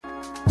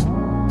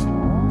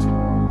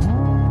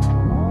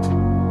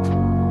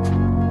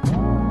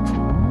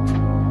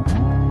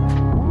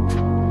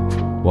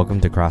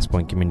Welcome to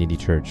Crosspoint Community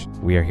Church.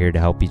 We are here to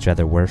help each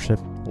other worship,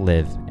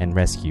 live, and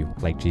rescue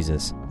like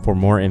Jesus. For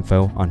more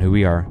info on who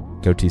we are,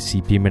 go to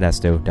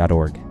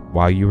cpmodesto.org.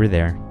 While you are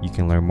there, you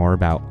can learn more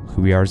about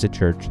who we are as a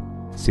church,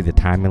 see the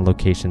time and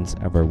locations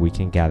of our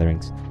weekend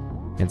gatherings,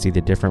 and see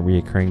the different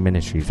recurring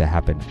ministries that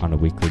happen on a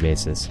weekly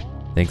basis.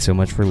 Thanks so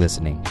much for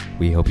listening.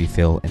 We hope you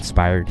feel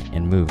inspired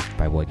and moved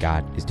by what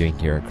God is doing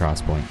here at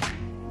Crosspoint.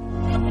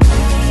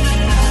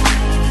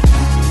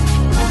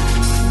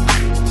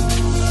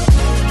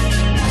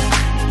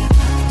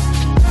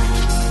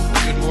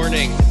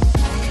 Morning.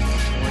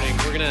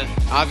 We're going to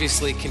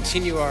obviously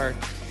continue our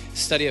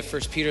study of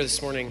 1 Peter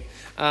this morning.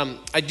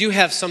 I do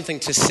have something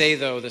to say,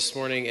 though, this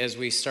morning as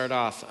we start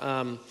off.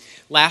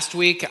 Last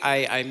week,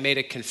 I made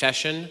a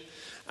confession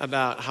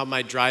about how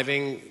my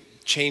driving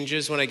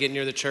changes when I get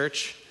near the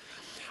church.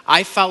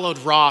 I followed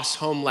Ross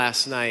home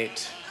last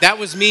night. That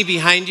was me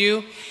behind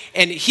you,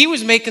 and he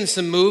was making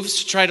some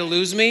moves to try to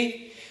lose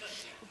me.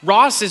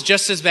 Ross is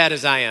just as bad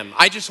as I am.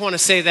 I just want to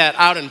say that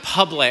out in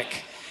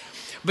public.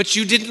 But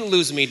you didn't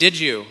lose me, did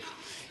you?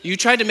 You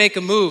tried to make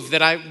a move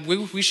that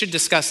we should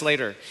discuss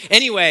later.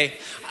 Anyway,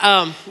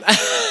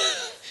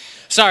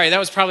 sorry, that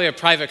was probably a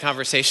private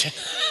conversation.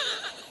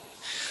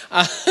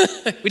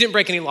 We didn't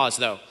break any laws,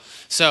 though,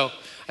 so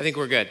I think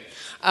we're good.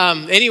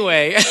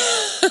 Anyway,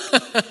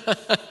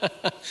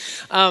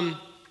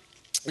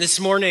 this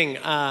morning,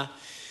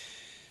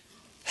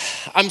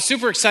 I'm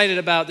super excited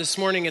about this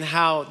morning and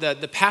how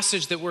the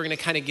passage that we're going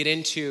to kind of get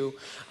into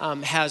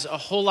has a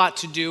whole lot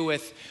to do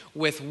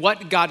with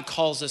what God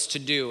calls us to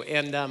do.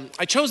 And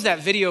I chose that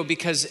video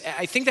because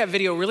I think that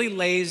video really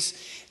lays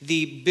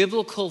the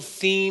biblical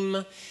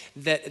theme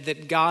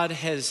that God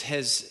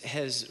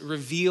has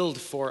revealed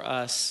for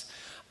us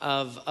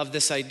of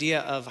this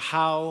idea of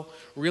how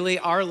really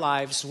our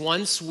lives,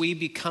 once we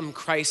become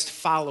Christ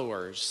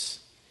followers,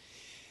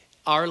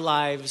 our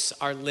lives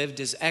are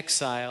lived as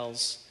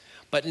exiles,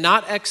 but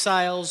not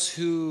exiles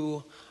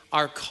who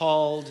are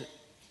called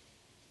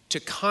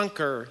to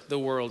conquer the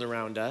world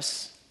around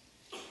us.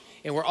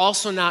 And we're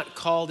also not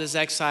called as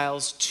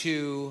exiles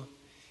to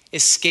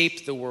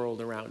escape the world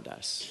around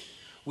us.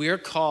 We are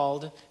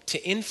called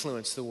to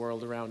influence the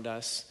world around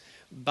us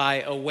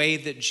by a way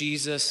that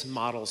Jesus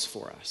models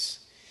for us.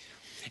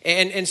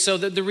 And so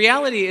the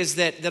reality is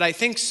that I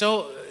think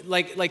so,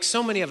 like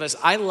so many of us,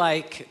 I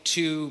like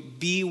to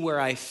be where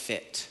I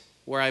fit,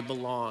 where I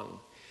belong,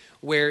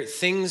 where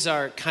things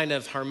are kind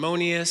of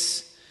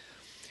harmonious.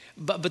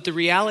 But the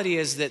reality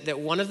is that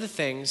one of the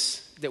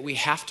things that we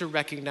have to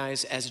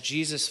recognize as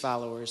Jesus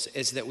followers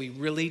is that we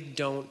really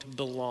don't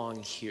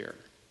belong here.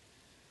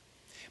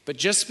 But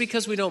just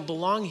because we don't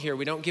belong here,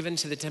 we don't give in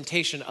to the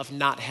temptation of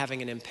not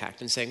having an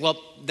impact and saying,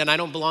 well, then I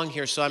don't belong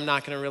here, so I'm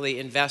not going to really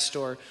invest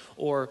or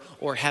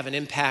have an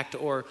impact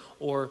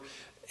or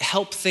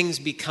help things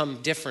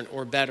become different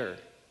or better.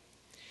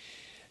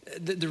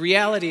 The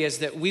reality is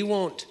that we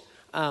won't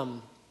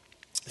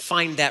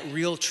find that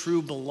real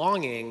true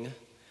belonging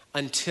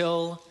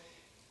until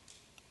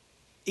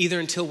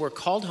we're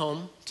called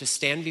home to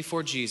stand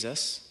before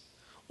Jesus,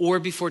 or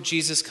before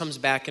Jesus comes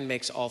back and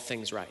makes all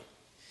things right.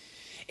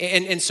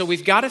 And so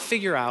we've got to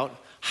figure out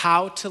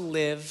how to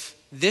live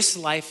this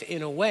life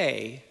in a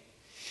way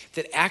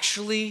that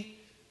actually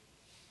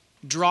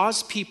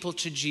draws people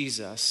to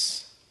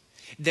Jesus,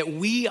 that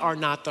we are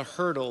not the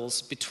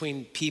hurdles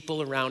between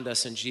people around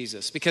us and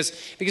Jesus. Because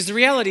the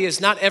reality is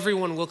not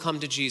everyone will come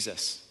to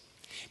Jesus,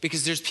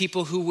 because there's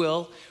people who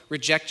will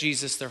reject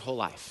Jesus their whole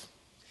life.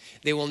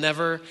 They will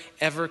never,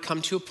 ever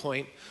come to a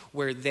point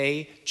where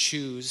they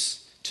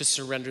choose to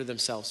surrender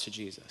themselves to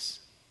Jesus.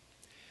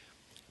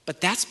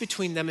 But that's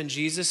between them and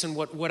Jesus, and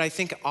what I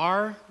think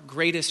our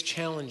greatest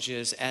challenge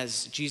is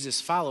as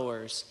Jesus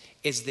followers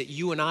is that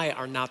you and I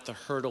are not the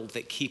hurdle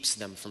that keeps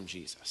them from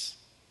Jesus.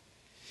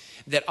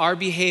 That our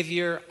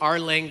behavior, our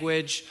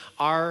language,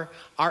 our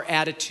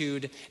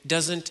attitude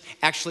doesn't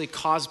actually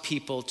cause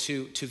people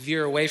to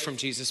veer away from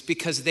Jesus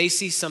because they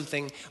see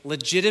something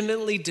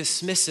legitimately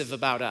dismissive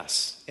about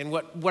us. And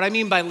what I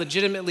mean by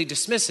legitimately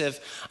dismissive,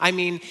 I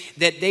mean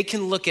that they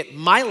can look at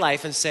my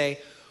life and say,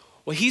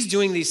 well, he's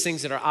doing these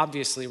things that are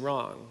obviously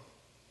wrong.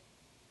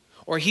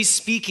 Or he's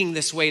speaking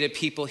this way to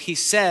people he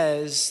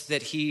says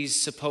that he's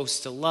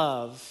supposed to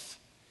love.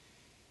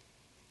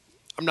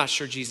 I'm not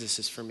sure Jesus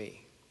is for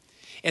me.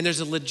 And there's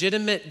a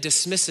legitimate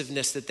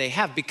dismissiveness that they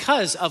have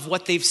because of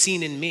what they've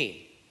seen in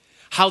me,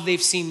 how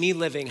they've seen me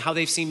living, how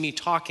they've seen me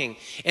talking.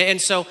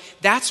 And so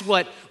that's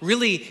what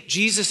really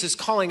Jesus is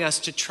calling us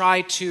to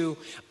try to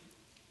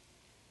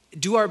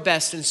do our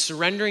best in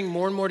surrendering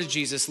more and more to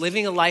Jesus,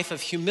 living a life of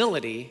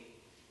humility,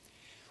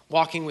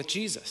 walking with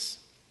Jesus.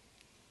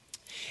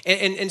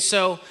 And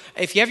so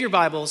if you have your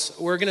Bibles,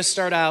 we're going to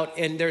start out,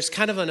 and there's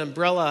kind of an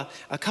umbrella,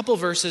 a couple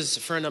verses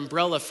for an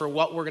umbrella for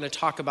what we're going to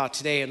talk about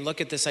today and look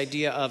at this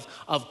idea of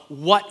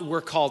what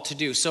we're called to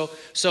do. So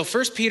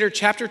 1 Peter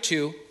chapter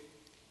 2,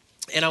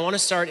 and I want to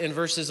start in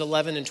verses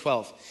 11 and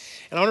 12.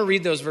 And I want to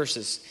read those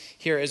verses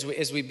here as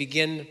we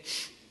begin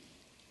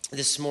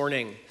this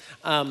morning.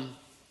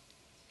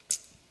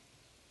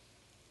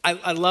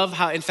 I love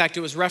how, in fact,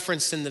 it was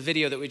referenced in the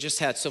video that we just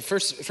had. So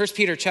First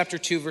Peter chapter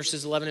 2,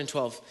 verses 11 and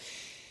 12.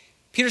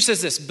 Peter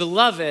says this,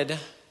 "Beloved,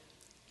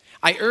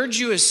 I urge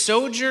you as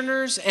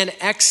sojourners and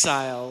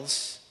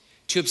exiles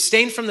to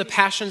abstain from the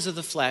passions of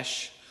the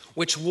flesh,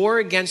 which war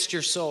against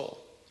your soul.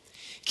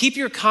 Keep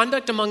your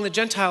conduct among the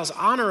Gentiles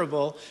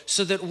honorable,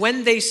 so that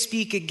when they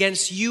speak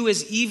against you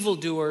as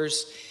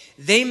evildoers,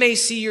 they may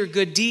see your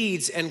good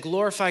deeds and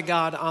glorify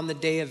God on the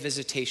day of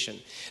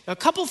visitation." Now, a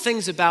couple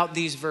things about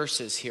these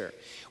verses here.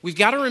 We've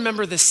got to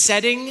remember the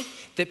setting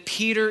that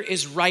Peter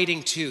is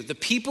writing to. The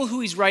people who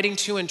he's writing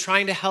to and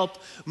trying to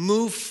help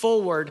move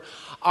forward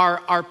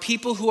are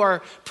people who are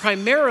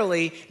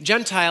primarily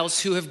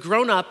Gentiles who have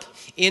grown up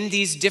in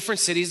these different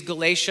cities,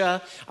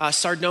 Galatia,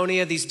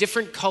 Sardonia, these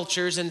different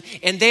cultures, and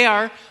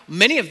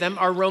many of them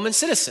are Roman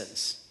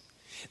citizens.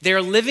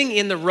 They're living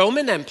in the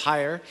Roman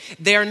Empire.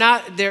 They are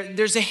not,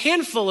 there's a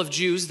handful of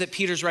Jews that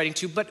Peter's writing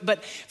to,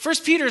 but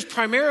First Peter is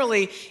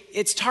primarily,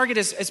 its target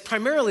is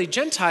primarily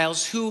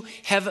Gentiles who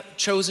have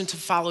chosen to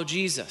follow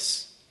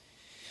Jesus.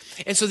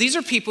 And so these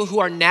are people who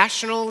are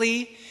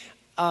nationally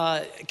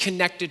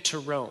connected to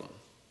Rome.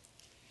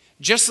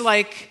 Just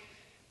like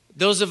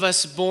those of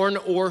us born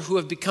or who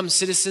have become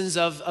citizens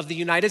of the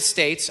United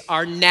States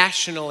are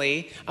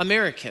nationally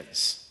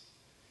Americans.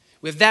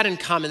 We have that in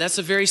common. That's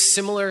a very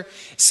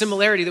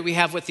similarity that we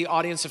have with the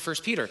audience of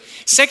 1 Peter.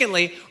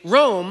 Secondly,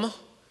 Rome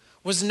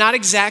was not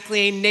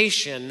exactly a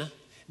nation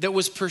that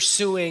was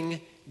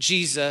pursuing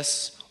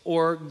Jesus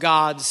or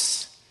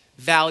God's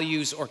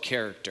values or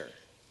character.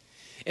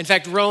 In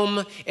fact,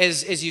 Rome,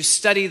 as you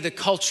study the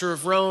culture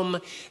of Rome,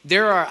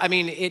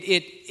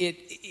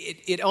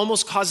 it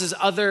almost causes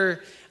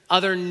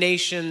other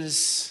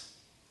nations'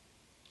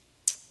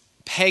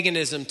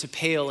 paganism to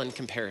pale in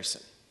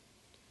comparison.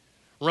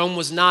 Rome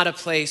was not a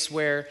place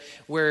where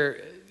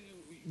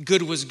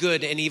good was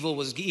good and evil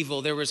was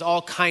evil. There was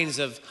all kinds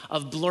of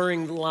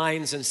blurring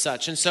lines and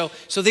such. And so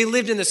they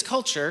lived in this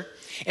culture.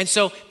 And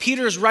so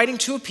Peter is writing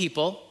to a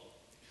people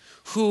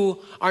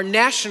who are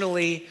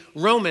nationally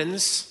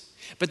Romans,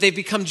 but they've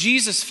become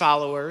Jesus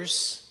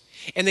followers,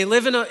 and they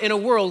live in a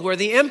world where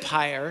the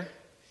empire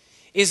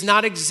is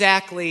not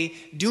exactly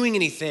doing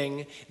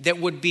anything that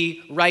would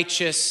be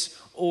righteous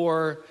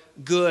or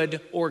good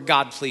or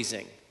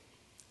God-pleasing.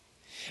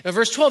 Now,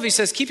 verse 12, he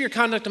says, "Keep your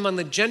conduct among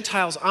the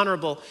Gentiles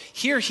honorable."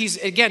 Here,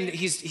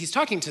 he's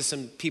talking to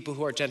some people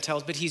who are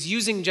Gentiles, but he's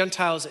using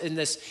Gentiles in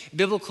this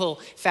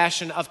biblical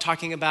fashion of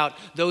talking about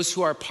those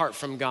who are apart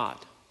from God.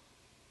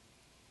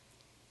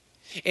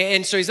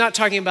 And so he's not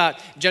talking about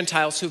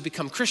Gentiles who have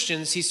become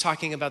Christians. He's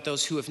talking about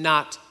those who have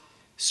not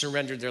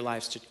surrendered their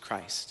lives to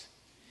Christ.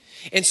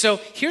 And so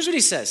here's what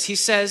he says. He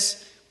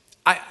says,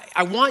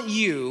 I want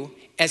you,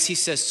 as he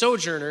says,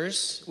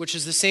 sojourners, which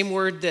is the same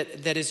word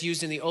that is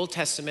used in the Old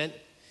Testament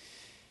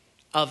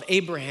of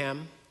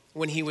Abraham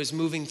when he was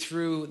moving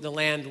through the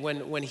land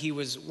when he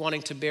was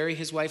wanting to bury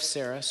his wife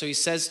Sarah. So he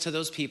says to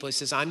those people, he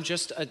says, I'm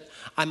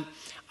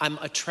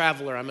a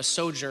traveler, I'm a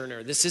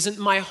sojourner. This isn't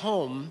my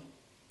home.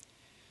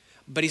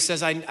 But he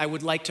says, I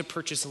would like to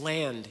purchase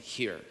land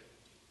here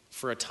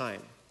for a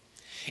time.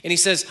 And he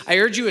says, I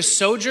urge you as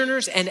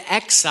sojourners and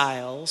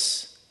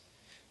exiles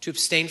to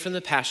abstain from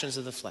the passions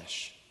of the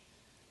flesh.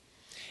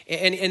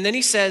 And then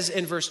he says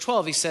in verse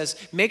 12, he says,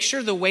 make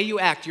sure the way you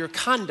act, your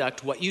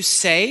conduct, what you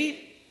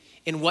say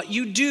and what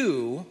you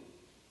do,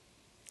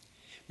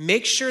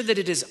 make sure that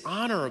it is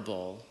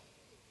honorable,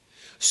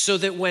 so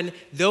that when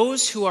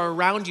those who are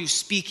around you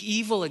speak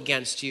evil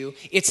against you,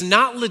 it's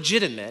not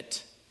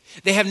legitimate.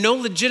 They have no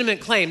legitimate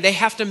claim. They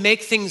have to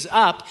make things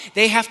up.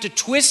 They have to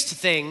twist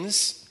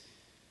things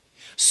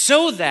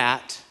so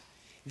that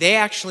they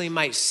actually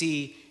might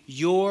see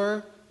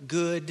your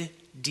good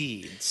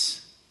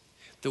deeds,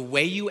 the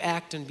way you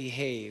act and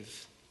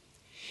behave,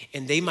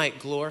 and they might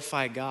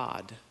glorify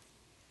God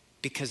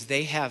because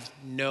they have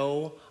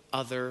no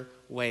other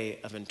way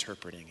of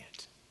interpreting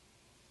it.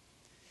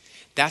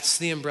 That's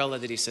the umbrella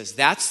that he says.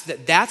 That's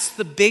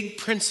the big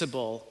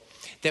principle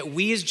that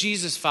we as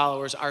Jesus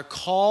followers are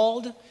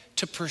called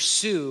to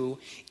pursue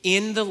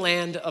in the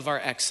land of our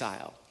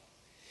exile.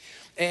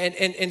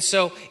 And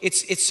so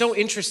it's so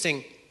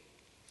interesting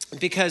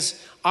because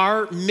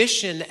our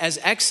mission as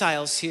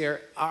exiles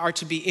here are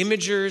to be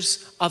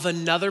imagers of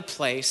another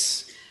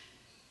place,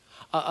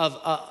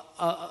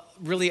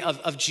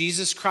 of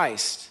Jesus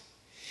Christ.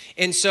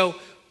 And so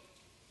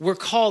we're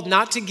called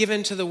not to give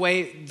in to the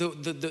way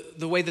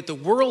that the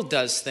world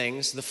does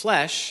things, the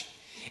flesh,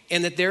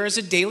 and that there is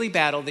a daily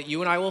battle that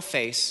you and I will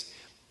face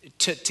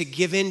to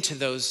give in to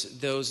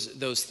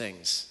those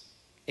things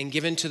and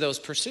give in to those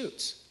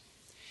pursuits.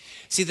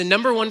 See, the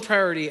number one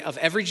priority of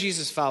every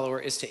Jesus follower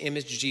is to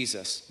image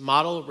Jesus,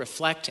 model,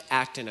 reflect,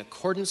 act in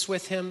accordance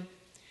with him.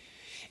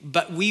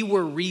 But we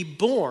were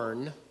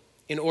reborn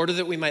in order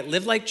that we might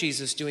live like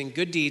Jesus, doing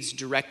good deeds,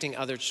 directing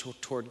others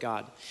toward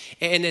God.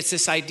 And it's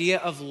this idea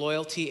of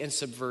loyalty and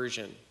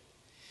subversion.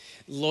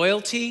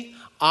 Loyalty,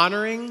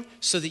 honoring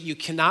so that you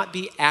cannot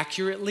be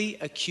accurately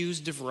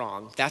accused of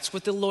wrong. That's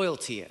what the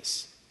loyalty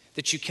is.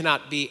 that you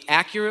cannot be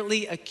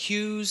accurately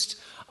accused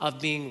of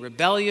being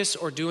rebellious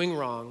or doing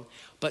wrong,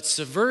 but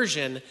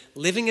subversion,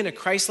 living in a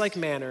Christ-like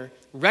manner,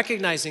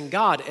 recognizing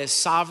God as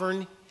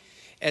sovereign,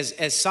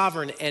 as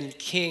sovereign and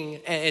king,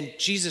 and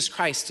Jesus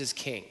Christ as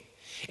king.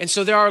 And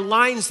so there are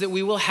lines that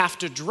we will have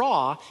to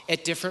draw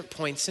at different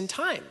points in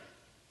time.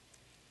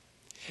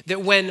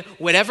 That when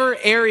whatever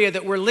area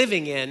that we're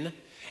living in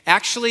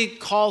actually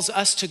calls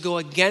us to go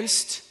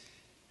against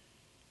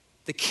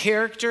the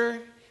character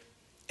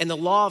and the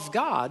law of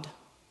God,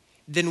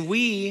 then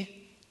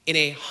we, in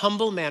a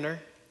humble manner,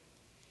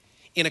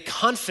 in a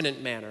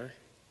confident manner,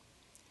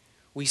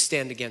 we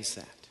stand against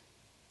that.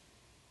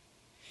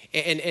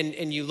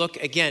 And you look,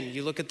 again,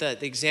 you look at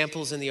the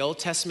examples in the Old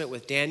Testament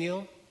with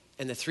Daniel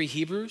and the 3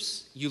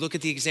 Hebrews. You look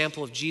at the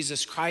example of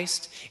Jesus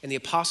Christ and the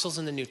apostles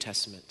in the New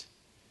Testament.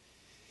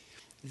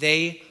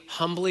 They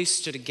humbly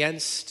stood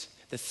against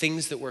the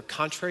things that were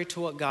contrary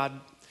to what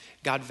God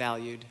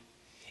valued,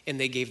 and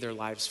they gave their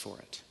lives for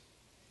it.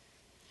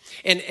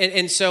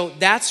 And so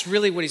that's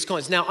really what he's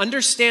calling. Now,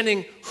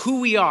 understanding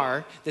who we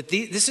are, that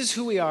this is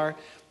who we are,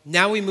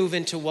 now we move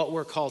into what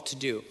we're called to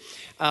do.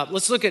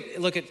 Let's look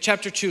at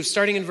chapter 2,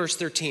 starting in verse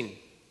 13.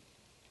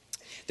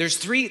 There's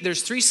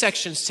three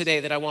sections today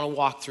that I want to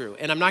walk through.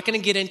 And I'm not going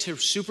to get into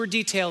super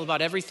detail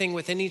about everything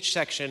within each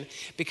section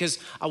because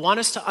I want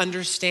us to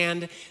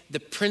understand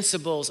the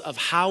principles of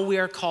how we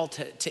are called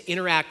to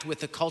interact with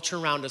the culture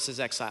around us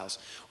as exiles.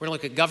 We're going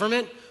to look at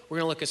government, we're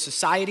going to look at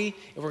society,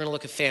 and we're going to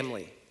look at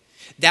family.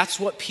 That's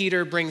what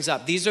Peter brings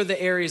up. These are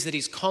the areas that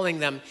he's calling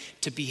them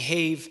to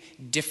behave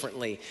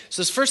differently.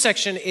 So this first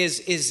section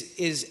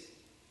is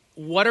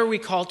what are we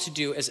called to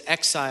do as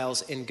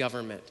exiles in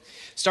government?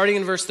 Starting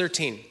in verse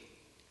 13.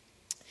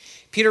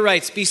 Peter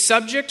writes, "Be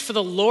subject for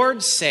the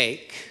Lord's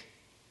sake."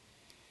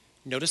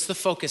 Notice the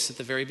focus at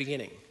the very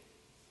beginning.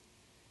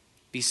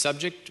 Be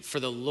subject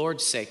for the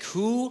Lord's sake.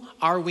 Who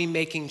are we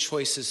making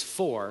choices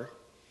for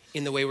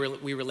in the way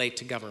we relate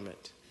to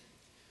government?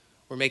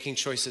 We're making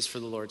choices for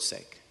the Lord's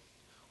sake.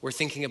 We're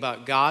thinking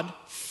about God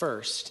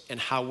first and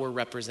how we're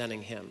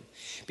representing him.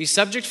 Be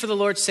subject for the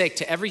Lord's sake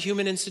to every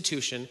human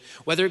institution,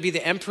 whether it be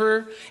the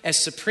emperor as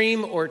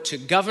supreme or to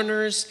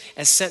governors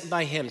as sent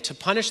by him, to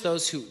punish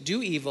those who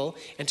do evil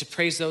and to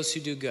praise those who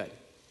do good.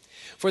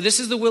 For this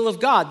is the will of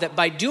God, that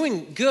by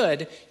doing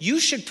good, you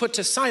should put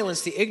to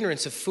silence the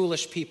ignorance of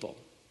foolish people.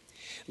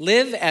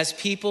 Live as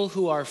people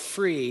who are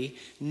free,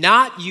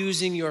 not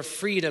using your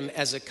freedom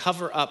as a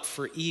cover-up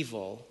for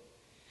evil,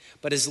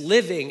 but as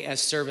living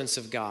as servants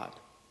of God.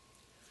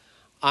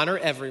 Honor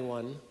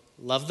everyone,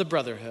 love the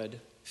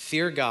brotherhood,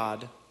 fear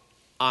God,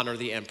 honor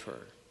the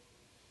emperor.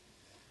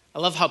 I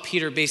love how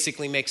Peter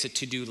basically makes a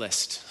to-do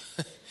list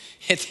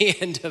at the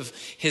end of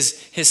his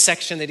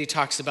section that he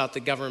talks about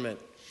the government.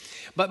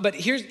 But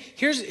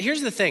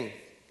here's the thing.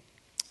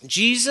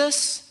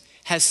 Jesus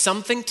has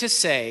something to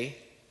say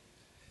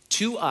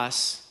to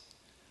us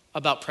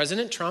about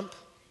President Trump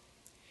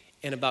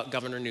and about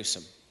Governor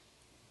Newsom.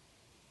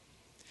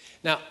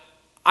 Now,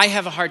 I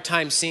have a hard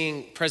time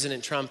seeing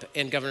President Trump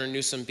and Governor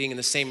Newsom being in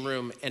the same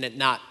room and it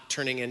not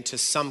turning into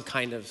some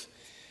kind of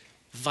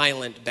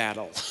violent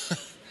battle.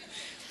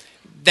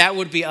 That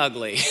would be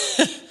ugly.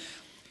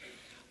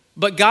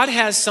 But God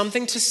has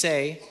something to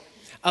say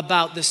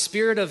about the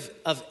spirit of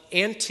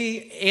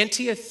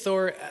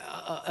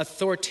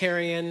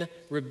anti-authoritarian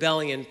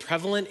rebellion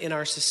prevalent in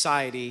our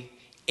society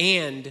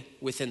and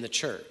within the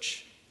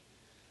church.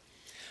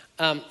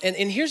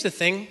 And here's the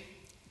thing.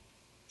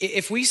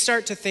 If we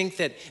start to think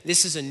that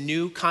this is a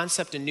new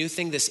concept, a new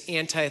thing, this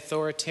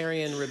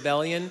anti-authoritarian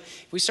rebellion,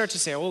 if we start to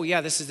say, oh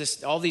yeah,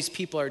 this, all these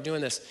people are doing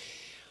this,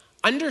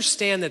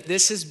 understand that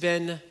this has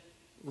been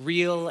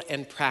real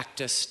and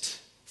practiced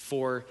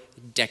for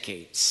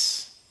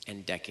decades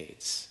and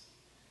decades.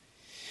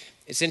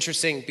 It's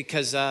interesting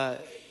because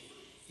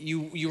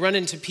you run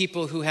into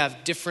people who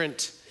have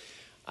different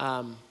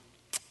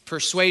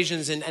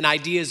persuasions and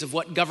ideas of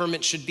what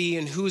government should be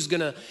and who's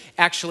going to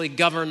actually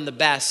govern the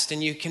best.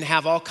 And you can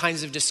have all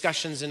kinds of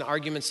discussions and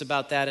arguments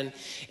about that. And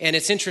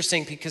it's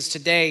interesting because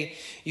today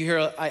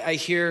I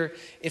hear,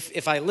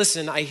 if I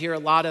listen, I hear a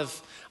lot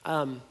of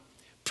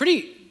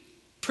pretty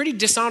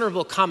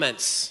dishonorable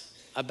comments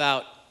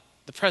about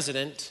the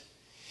president.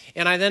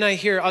 And then I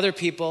hear other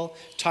people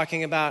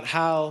talking about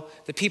how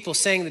the people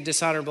saying the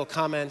dishonorable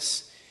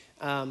comments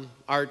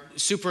are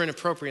super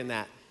inappropriate in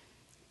that.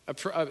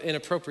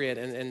 Inappropriate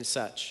and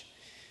such.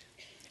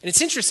 And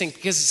it's interesting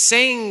because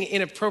saying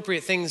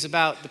inappropriate things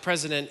about the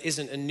president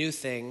isn't a new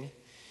thing,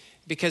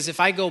 because if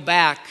I go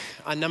back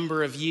a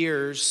number of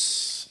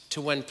years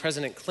to when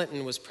President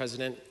Clinton was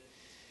president,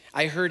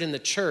 I heard in the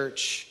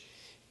church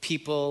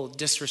people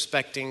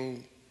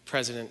disrespecting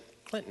President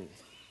Clinton.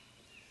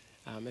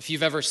 If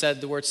you've ever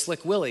said the word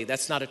Slick Willie,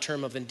 that's not a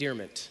term of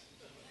endearment.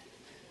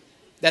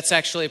 That's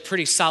actually a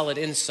pretty solid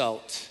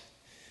insult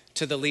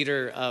to the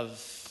leader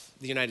of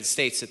the United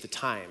States at the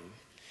time.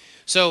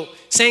 So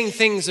saying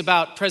things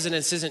about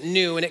presidents isn't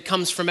new, and it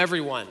comes from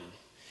everyone.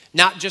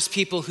 Not just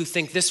people who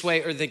think this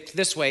way or think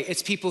this way.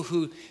 It's people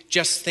who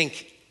just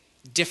think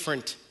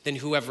different than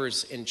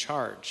whoever's in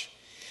charge.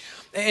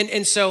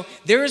 And so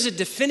there is a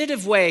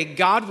definitive way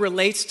God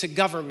relates to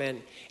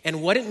government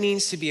and what it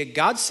means to be a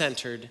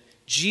God-centered,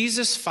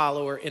 Jesus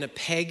follower in a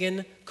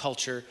pagan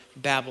culture,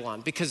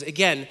 Babylon. Because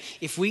again,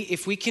 if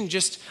we can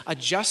just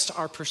adjust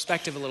our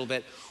perspective a little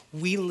bit,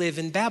 we live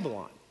in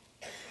Babylon.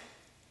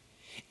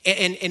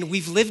 And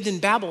we've lived in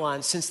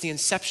Babylon since the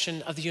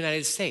inception of the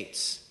United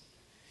States.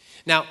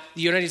 Now,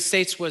 the United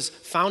States was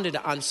founded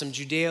on some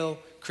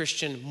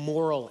Judeo-Christian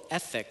moral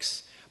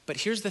ethics, but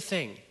here's the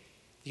thing.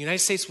 The United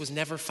States was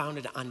never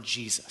founded on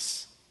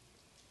Jesus.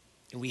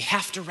 And we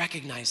have to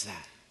recognize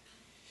that.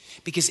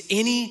 Because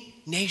any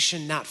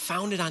nation not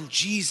founded on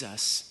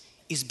Jesus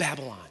is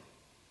Babylon.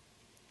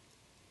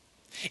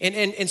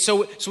 And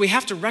so we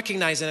have to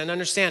recognize it and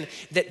understand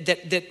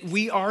that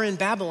we are in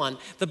Babylon.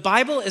 The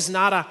Bible is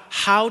not a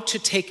how to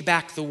take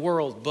back the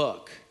world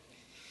book.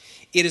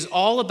 It is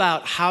all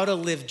about how to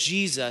live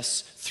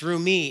Jesus through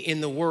me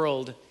in the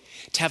world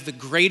to have the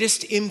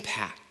greatest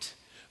impact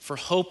for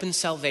hope and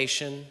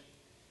salvation,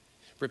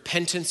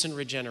 repentance and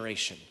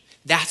regeneration.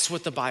 That's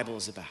what the Bible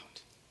is about.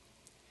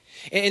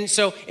 And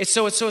so it's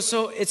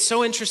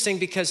so interesting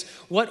because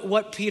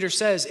what Peter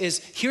says is,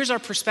 here's our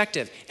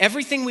perspective.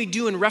 Everything we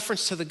do in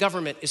reference to the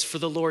government is for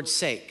the Lord's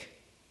sake.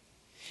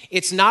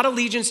 It's not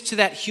allegiance to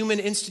that human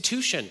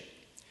institution.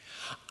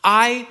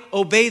 I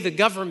obey the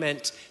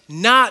government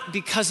not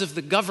because of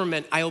the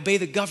government. I obey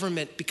the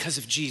government because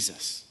of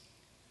Jesus.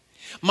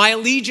 My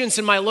allegiance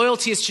and my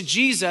loyalty is to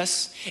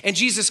Jesus, and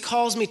Jesus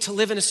calls me to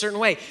live in a certain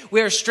way. We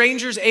are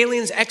strangers,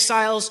 aliens,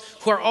 exiles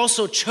who are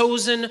also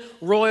chosen,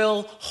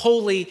 royal,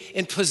 holy,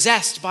 and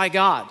possessed by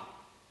God.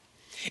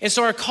 And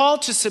so our call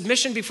to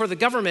submission before the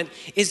government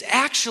is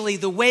actually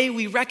the way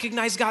we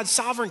recognize God's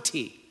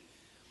sovereignty.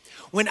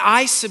 When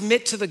I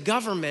submit to the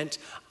government,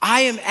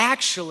 I am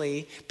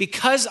actually,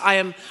 because I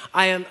am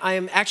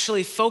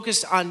actually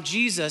focused on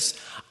Jesus,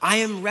 I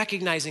am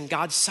recognizing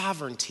God's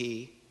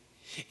sovereignty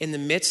in the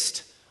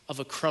midst of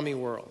a crummy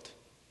world,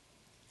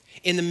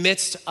 in the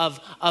midst of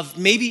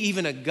maybe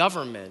even a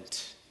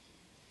government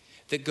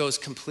that goes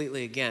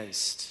completely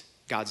against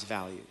God's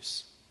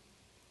values.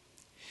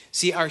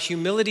 See, our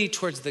humility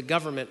towards the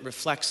government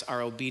reflects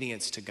our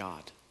obedience to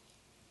God.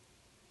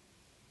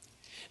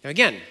 Now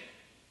again,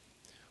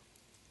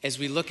 as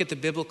we look at the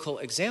biblical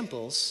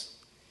examples,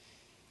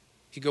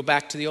 if you go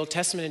back to the Old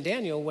Testament in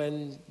Daniel,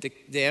 when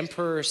the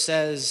emperor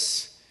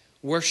says,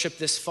 worship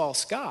this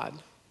false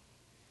god,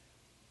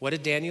 what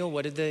did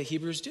the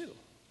Hebrews do?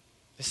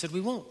 They said,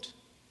 we won't.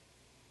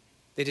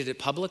 They did it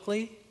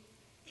publicly,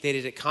 they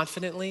did it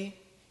confidently,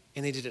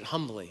 and they did it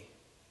humbly.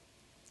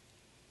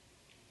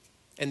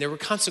 And there were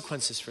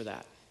consequences for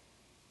that.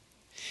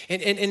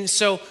 And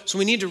so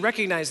we need to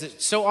recognize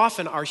that so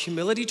often our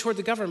humility toward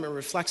the government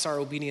reflects our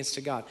obedience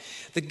to God.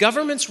 The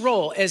government's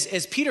role,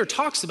 as Peter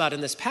talks about in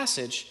this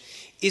passage,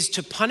 is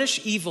to punish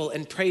evil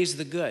and praise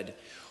the good.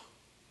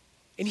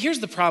 And here's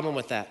the problem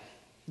with that.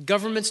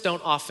 Governments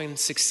don't often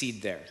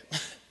succeed there.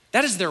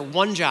 That is their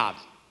one job.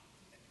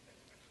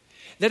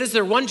 That is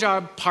their one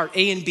job, part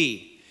A and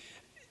B.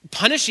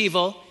 Punish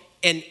evil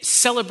and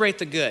celebrate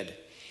the good.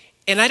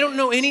 And I don't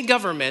know any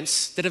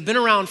governments that have been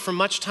around for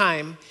much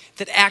time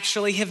that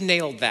actually have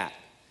nailed that.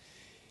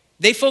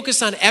 They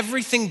focus on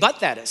everything but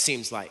that, it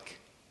seems like.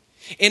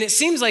 And it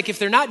seems like if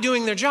they're not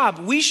doing their job,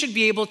 we should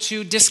be able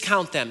to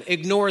discount them,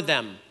 ignore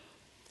them,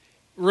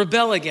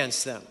 rebel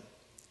against them.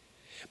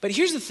 But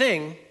here's the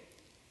thing.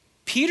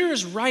 Peter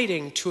is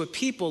writing to a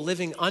people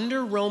living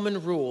under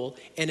Roman rule,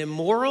 an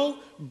immoral,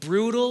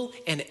 brutal,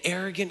 and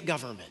arrogant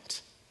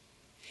government.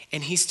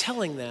 And he's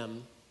telling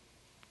them,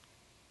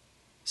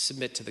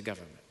 submit to the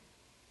government.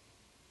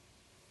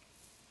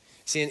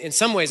 See, in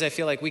some ways, I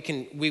feel like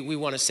we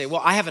want to say,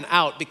 well, I have an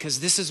out because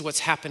this is what's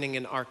happening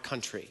in our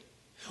country,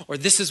 or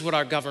this is what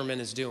our government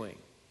is doing.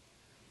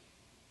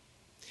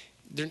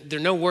 They're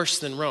no worse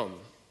than Rome.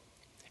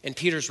 And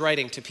Peter's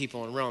writing to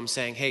people in Rome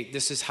saying, hey,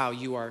 this is how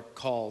you are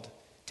called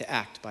to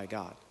act by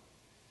God.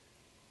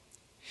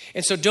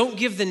 And so don't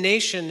give the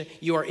nation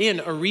you are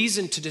in a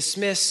reason to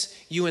dismiss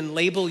you and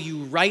label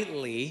you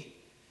rightly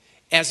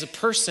as a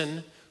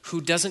person who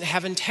doesn't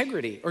have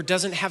integrity or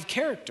doesn't have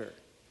character.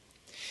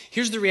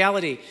 Here's the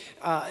reality.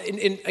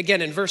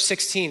 Again, in verse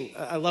 16,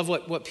 I love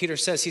what Peter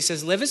says. He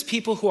says, live as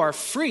people who are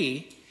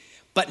free,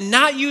 but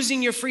not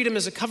using your freedom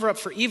as a cover-up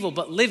for evil,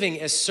 but living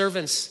as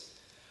servants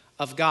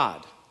of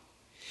God.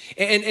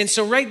 And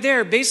so right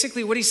there,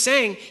 basically what he's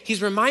saying,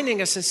 he's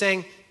reminding us and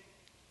saying,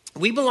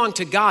 we belong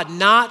to God,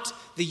 not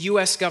the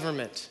U.S.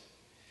 government.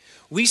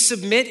 We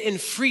submit in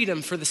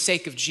freedom for the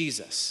sake of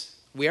Jesus.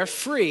 We are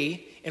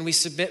free and we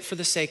submit for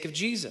the sake of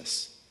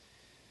Jesus.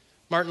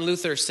 Martin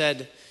Luther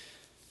said,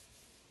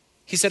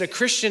 a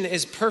Christian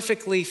is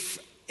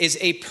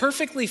a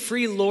perfectly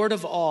free Lord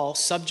of all,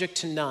 subject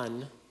to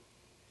none.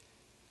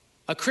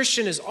 A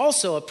Christian is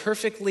also a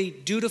perfectly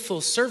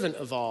dutiful servant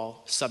of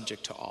all,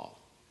 subject to all.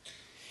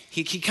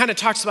 He kind of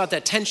talks about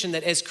that tension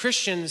that as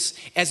Christians,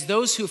 as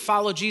those who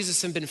follow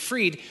Jesus and been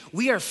freed,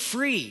 we are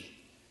free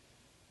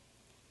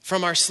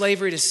from our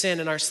slavery to sin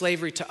and our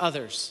slavery to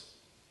others.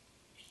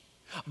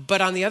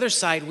 But on the other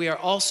side, we are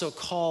also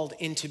called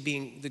into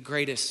being the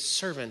greatest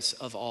servants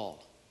of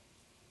all.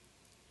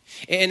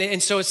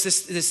 And so it's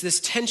this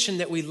tension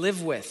that we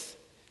live with.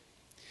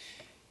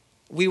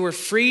 We were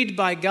freed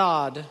by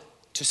God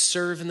to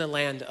serve in the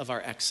land of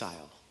our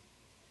exile.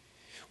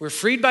 We're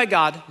freed by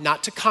God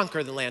not to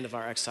conquer the land of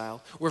our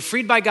exile. We're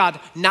freed by God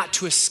not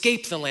to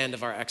escape the land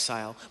of our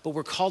exile, but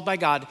we're called by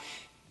God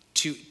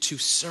to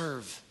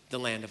serve the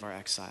land of our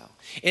exile.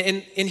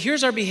 And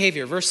here's our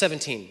behavior, verse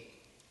 17.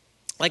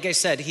 Like I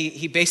said,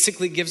 he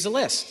basically gives a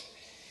list.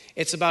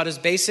 It's about as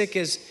basic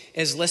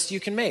as list you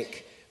can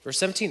make. Verse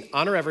 17,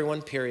 honor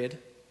everyone, period.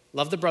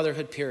 Love the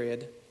brotherhood,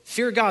 period.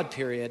 Fear God,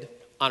 period.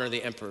 Honor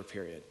the emperor,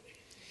 period.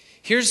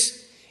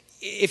 Here's,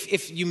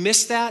 if you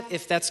miss that,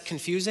 if that's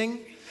confusing,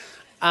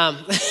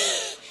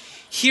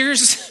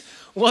 here's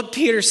what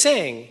Peter's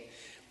saying.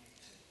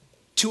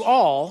 To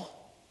all,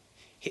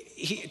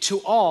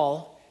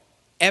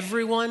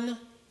 everyone,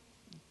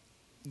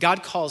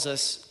 God calls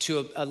us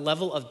to a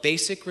level of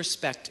basic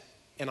respect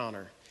and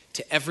honor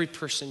to every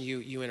person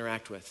you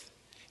interact with.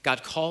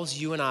 God calls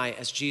you and I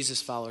as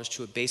Jesus followers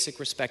to a basic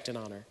respect and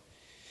honor.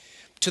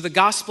 To the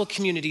gospel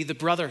community, the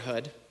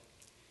brotherhood,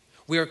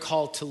 we are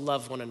called to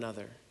love one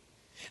another.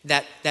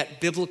 That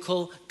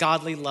biblical,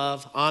 godly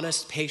love,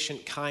 honest,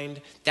 patient,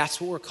 kind, that's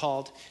what we're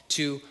called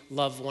to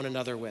love one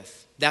another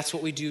with. That's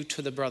what we do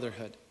to the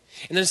brotherhood.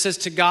 And then it says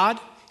to God,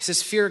 it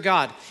says fear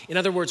God. In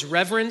other words,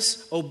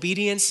 reverence,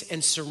 obedience,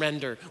 and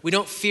surrender. We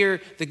don't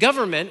fear the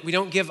government. We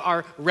don't give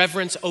our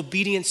reverence,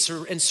 obedience,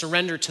 and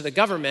surrender to the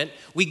government.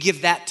 We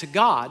give that to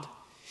God.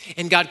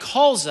 And God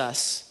calls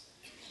us,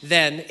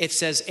 then it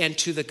says, and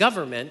to the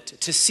government,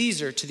 to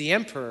Caesar, to the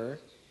emperor,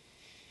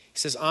 he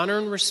says honor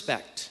and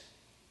respect.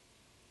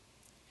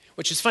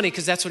 Which is funny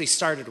because that's what he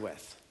started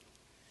with.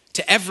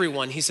 To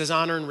everyone, he says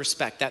honor and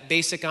respect, that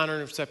basic honor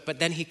and respect. But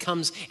then he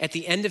comes at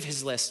the end of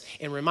his list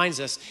and reminds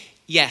us,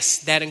 yes,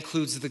 that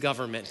includes the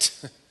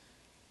government.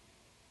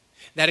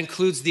 That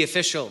includes the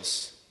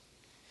officials.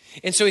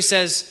 And so he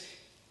says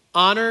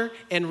honor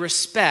and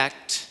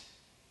respect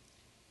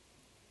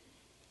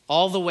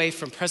all the way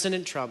from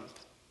President Trump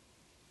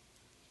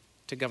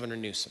to Governor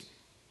Newsom.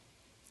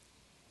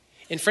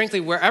 And frankly,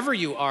 wherever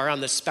you are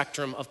on the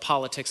spectrum of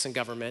politics and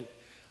government,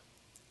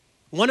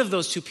 one of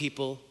those two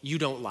people you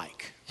don't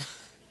like.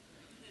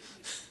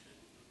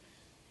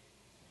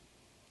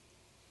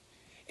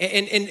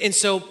 and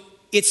so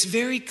it's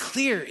very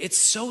clear. It's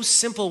so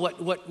simple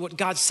what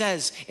God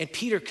says and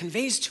Peter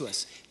conveys to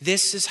us.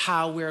 This is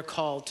how we're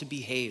called to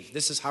behave.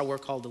 This is how we're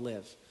called to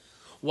live.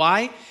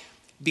 Why?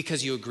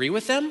 Because you agree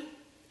with them?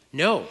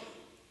 No.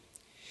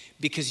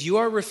 Because you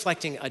are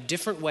reflecting a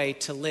different way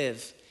to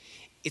live.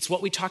 It's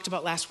what we talked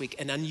about last week,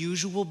 an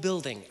unusual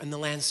building in the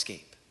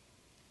landscape.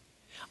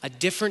 A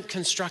different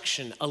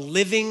construction, a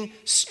living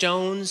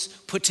stones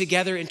put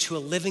together into a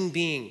living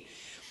being,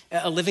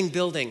 a living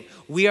building.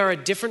 We are a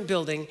different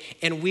building,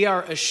 and we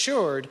are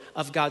assured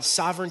of God's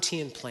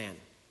sovereignty and plan.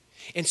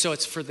 And so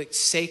it's for the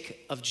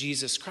sake of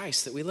Jesus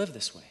Christ that we live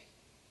this way.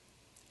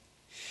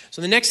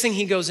 So the next thing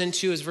he goes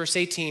into is verse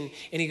 18,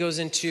 and he goes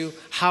into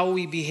how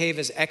we behave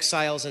as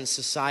exiles in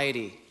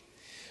society.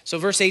 So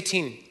verse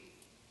 18,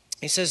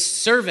 he says,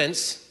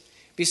 servants,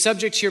 be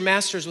subject to your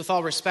masters with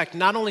all respect,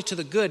 not only to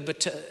the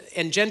good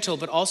and gentle,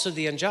 but also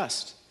the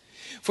unjust.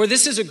 For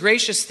this is a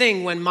gracious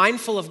thing when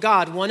mindful of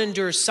God, one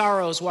endures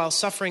sorrows while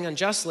suffering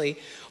unjustly.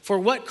 For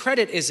what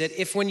credit is it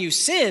if when you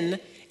sin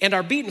and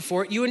are beaten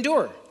for it, you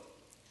endure?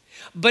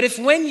 But if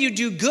when you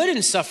do good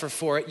and suffer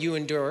for it, you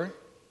endure,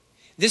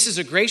 this is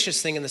a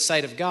gracious thing in the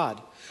sight of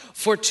God.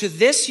 For to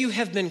this you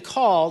have been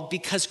called,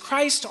 because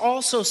Christ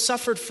also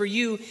suffered for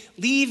you,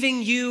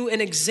 leaving you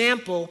an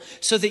example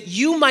so that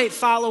you might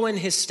follow in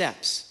his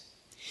steps.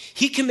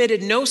 He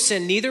committed no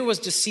sin, neither was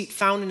deceit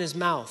found in his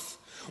mouth.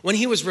 When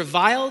he was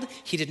reviled,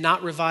 he did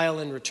not revile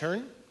in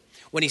return.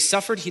 When he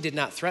suffered, he did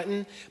not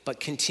threaten, but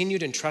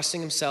continued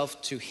entrusting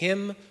himself to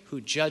him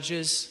who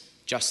judges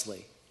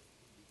justly.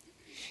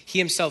 He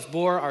himself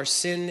bore our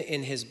sin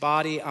in his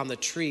body on the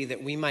tree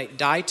that we might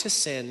die to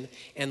sin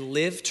and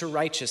live to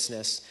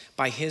righteousness.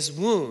 By his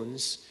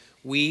wounds,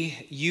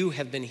 you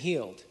have been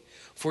healed.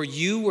 For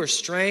you were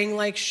straying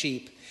like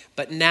sheep,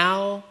 but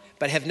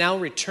have now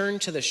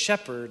returned to the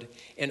shepherd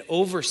and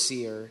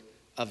overseer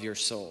of your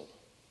soul.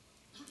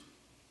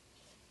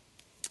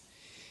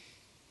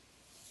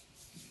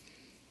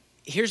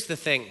 Here's the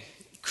thing.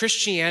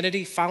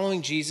 Christianity,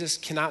 following Jesus,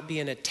 cannot be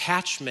an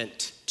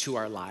attachment to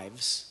our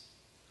lives,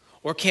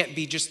 or can't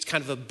be just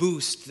kind of a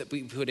boost that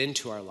we put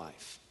into our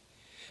life.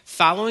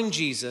 Following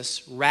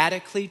Jesus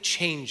radically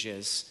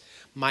changes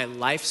my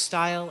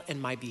lifestyle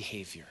and my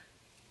behavior.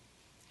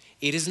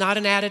 It is not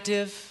an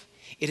additive.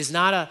 It is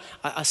not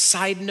a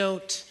side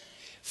note.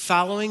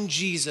 Following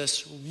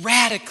Jesus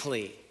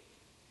radically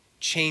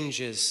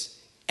changes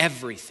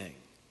everything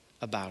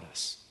about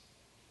us.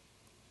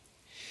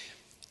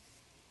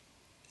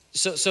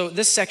 So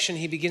this section,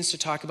 he begins to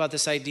talk about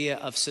this idea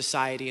of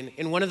society.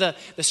 And one of the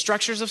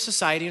structures of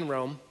society in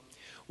Rome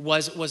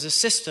was a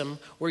system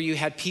where you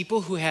had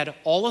people who had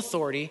all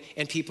authority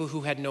and people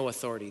who had no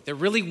authority. There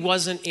really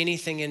wasn't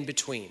anything in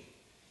between.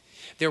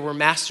 There were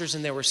masters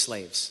and there were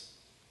slaves.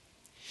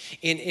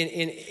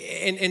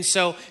 And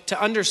so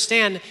to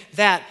understand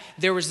that,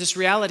 there was this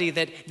reality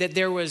that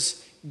there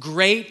was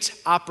great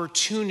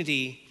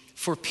opportunity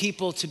for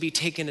people to be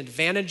taken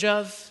advantage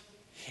of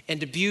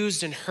and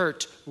abused and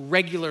hurt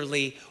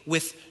regularly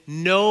with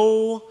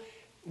no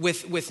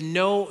way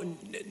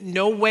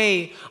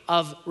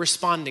of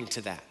responding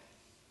to that.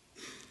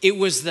 It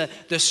was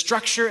the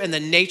structure and the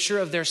nature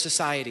of their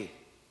society.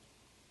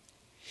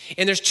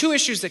 And there's two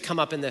issues that come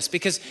up in this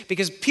because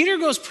Peter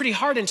goes pretty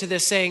hard into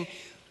this, saying,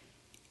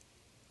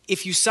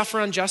 if you suffer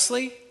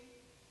unjustly,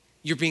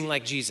 you're being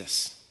like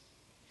Jesus.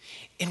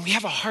 And we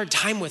have a hard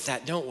time with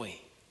that, don't we?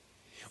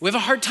 We have a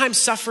hard time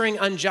suffering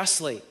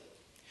unjustly.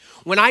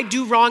 When I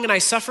do wrong and I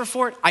suffer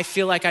for it, I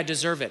feel like I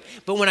deserve it.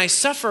 But when I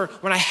suffer,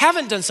 when I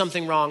haven't done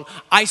something wrong,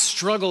 I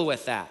struggle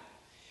with that.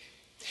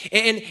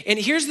 And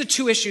here's the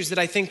two issues that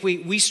I think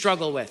we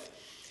struggle with.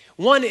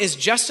 One is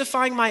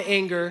justifying my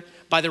anger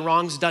by the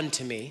wrongs done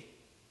to me.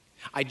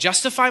 I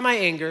justify my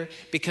anger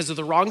because of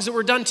the wrongs that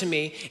were done to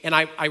me, and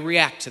I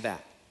react to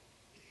that.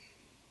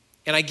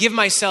 And I give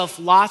myself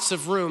lots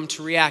of room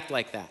to react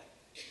like that.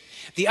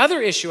 The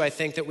other issue I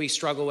think that we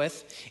struggle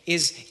with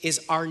is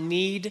our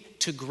need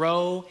to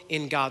grow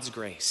in God's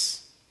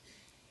grace.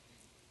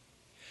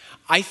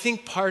 I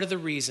think part of the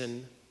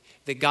reason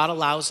that God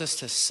allows us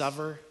to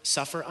suffer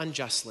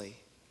unjustly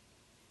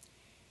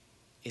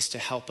is to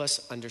help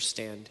us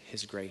understand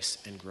his grace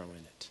and grow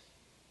in it.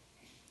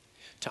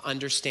 To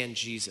understand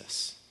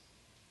Jesus.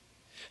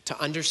 To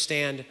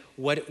understand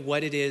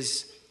what it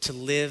is to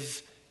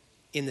live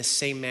in the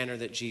same manner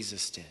that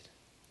Jesus did.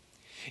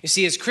 You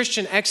see, as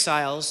Christian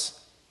exiles,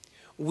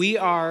 we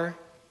are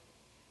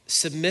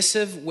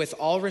submissive with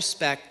all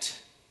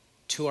respect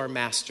to our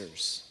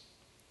masters.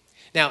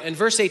 Now, in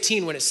verse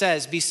 18, when it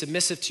says, be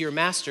submissive to your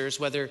masters,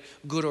 whether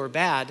good or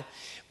bad,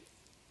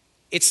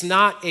 it's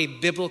not a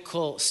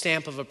biblical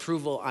stamp of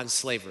approval on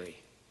slavery.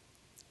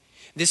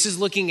 This is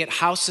looking at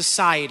how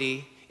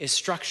society is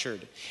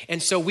structured.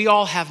 And so we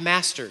all have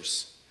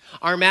masters.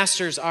 Our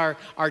masters are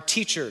our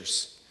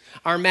teachers.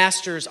 Our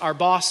masters are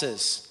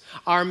bosses.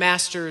 Our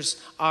masters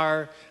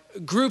are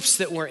groups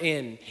that we're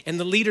in and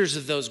the leaders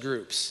of those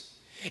groups.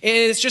 And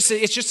it's just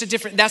a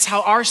different, that's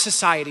how our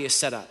society is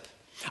set up.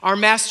 Our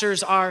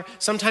masters are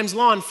sometimes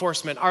law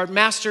enforcement. Our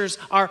masters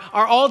are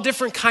all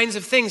different kinds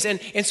of things.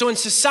 And so in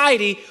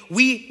society,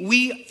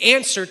 we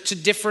answer to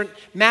different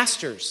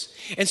masters.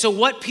 And so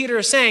what Peter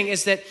is saying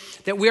is that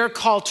we are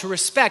called to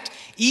respect,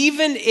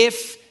 even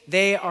if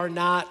they are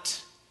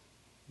not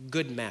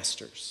good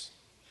masters.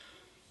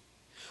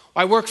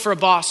 I work for a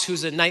boss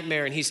who's a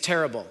nightmare and he's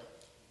terrible,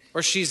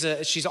 or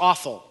she's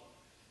awful.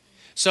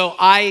 So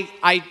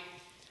I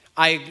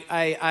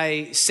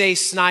say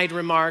snide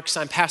remarks.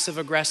 I'm passive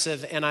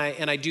aggressive, and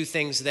I do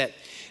things that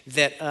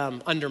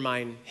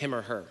undermine him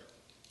or her.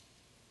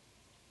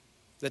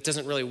 That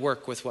doesn't really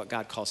work with what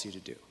God calls you to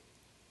do,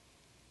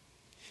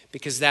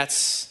 because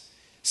that's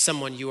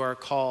someone you are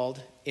called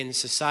in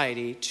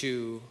society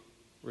to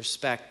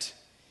respect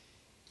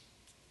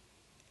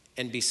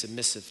and be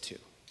submissive to,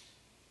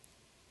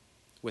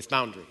 with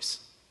boundaries.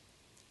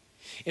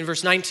 In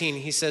verse 19,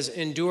 he says,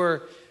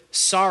 endure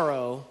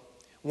sorrow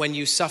when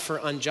you suffer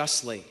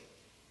unjustly.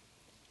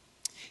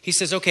 He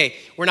says, okay,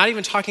 we're not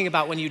even talking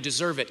about when you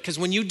deserve it, because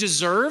when you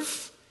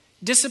deserve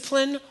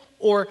discipline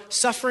or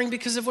suffering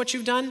because of what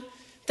you've done,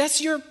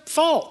 that's your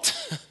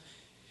fault.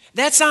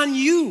 That's on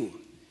you.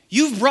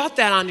 You've brought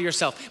that onto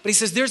yourself. But he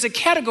says there's a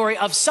category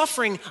of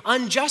suffering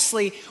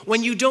unjustly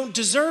when you don't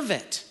deserve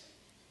it.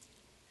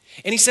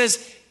 And he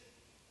says,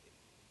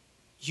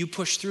 you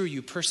push through,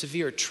 you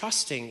persevere,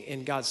 trusting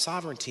in God's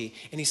sovereignty.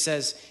 And he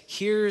says,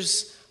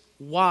 here's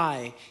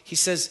why. He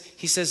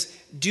says,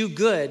 do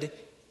good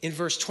in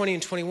verse 20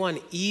 and 21,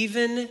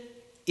 even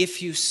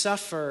if you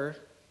suffer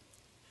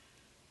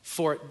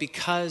for it,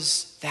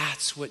 because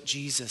that's what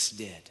Jesus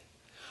did.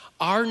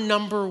 Our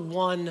number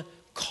one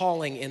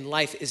calling in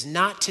life is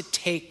not to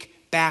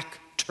take back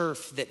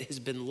turf that has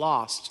been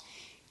lost.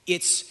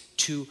 It's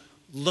to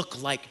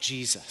look like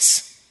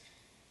Jesus.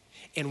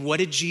 And what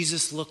did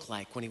Jesus look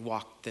like when he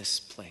walked this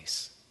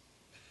place?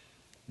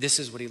 This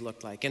is what he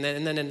looked like. And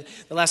then in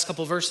the last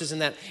couple verses in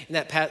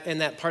that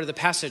part of the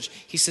passage,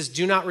 he says,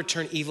 do not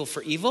return evil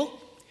for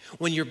evil.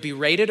 When you're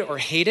berated or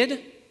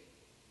hated,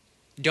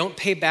 don't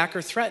pay back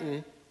or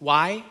threaten.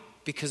 Why?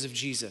 Because of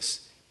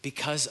Jesus.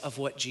 Because of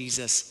what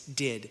Jesus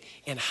did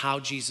and how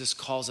Jesus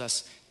calls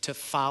us to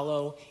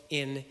follow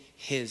in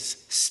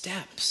his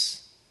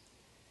steps.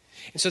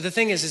 And so the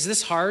thing is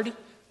this hard?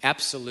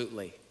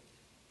 Absolutely.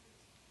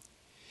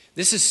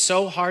 This is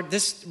so hard.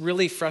 This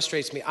really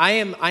frustrates me. I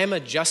am a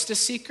justice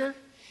seeker,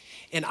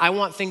 and I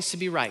want things to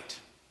be right.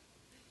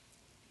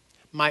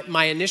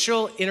 My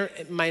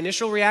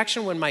initial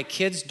reaction when my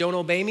kids don't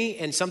obey me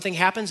and something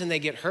happens and they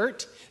get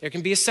hurt, there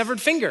can be a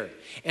severed finger.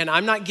 And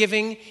I'm not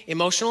giving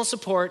emotional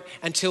support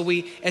until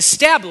we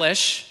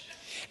establish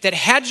that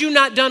had you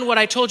not done what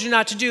I told you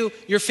not to do,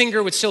 your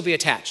finger would still be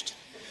attached.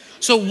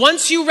 So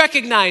once you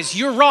recognize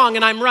you're wrong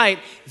and I'm right,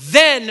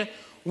 then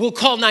we'll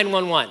call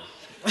 911.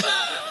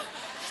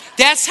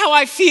 That's how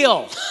I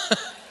feel.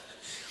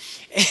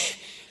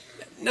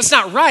 That's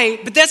not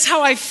right, but that's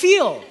how I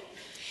feel.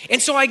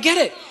 And so I get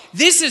it.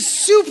 This is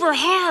super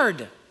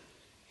hard.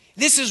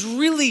 This is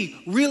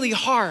really, really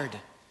hard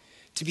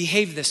to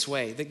behave this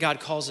way that God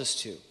calls us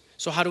to.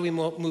 So how do we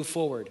move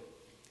forward?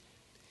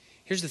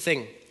 Here's the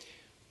thing.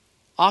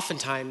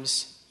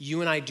 Oftentimes,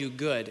 you and I do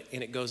good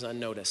and it goes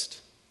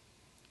unnoticed.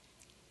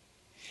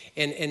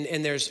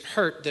 And there's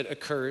hurt that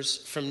occurs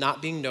from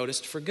not being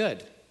noticed for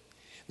good.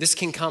 This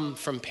can come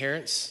from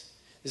parents.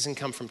 This can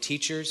come from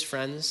teachers,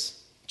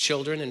 friends,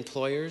 children,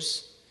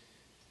 employers,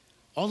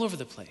 all over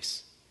the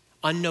place.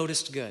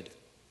 Unnoticed good.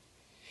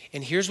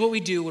 And here's what we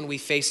do when we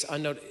face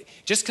unnoticed.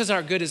 Just because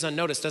our good is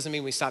unnoticed doesn't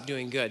mean we stop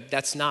doing good.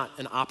 That's not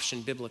an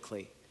option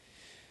biblically.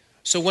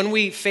 So when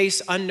we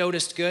face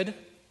unnoticed good,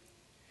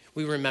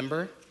 we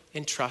remember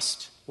and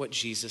trust what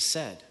Jesus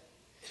said.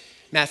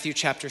 Matthew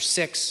chapter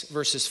 6,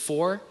 verses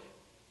 4,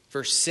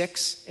 verse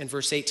 6, and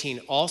verse 18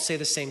 all say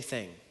the same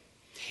thing.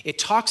 It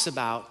talks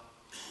about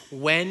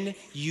when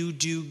you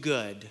do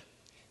good,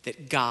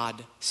 that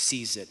God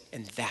sees it,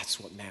 and that's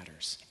what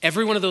matters.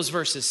 Every one of those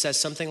verses says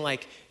something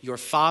like, your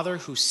Father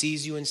who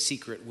sees you in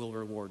secret will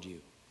reward you.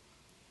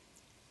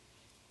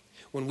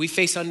 When we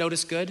face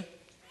unnoticed good,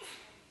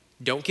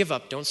 don't give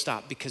up, don't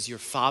stop, because your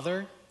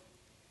Father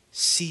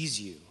sees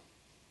you,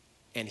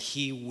 and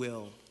he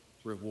will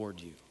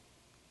reward you.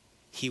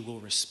 He will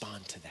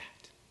respond to that.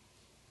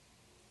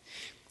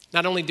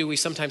 Not only do we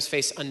sometimes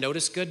face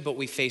unnoticed good, but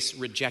we face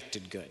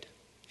rejected good.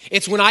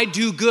 It's when I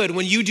do good,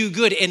 when you do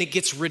good, and it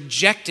gets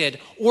rejected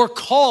or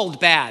called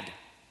bad.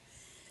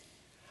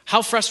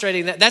 How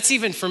frustrating that. That's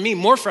even for me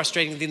more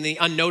frustrating than the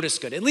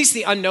unnoticed good. At least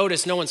the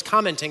unnoticed, no one's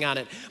commenting on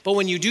it. But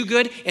when you do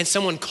good and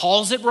someone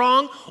calls it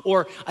wrong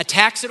or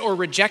attacks it or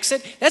rejects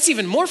it, that's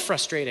even more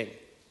frustrating.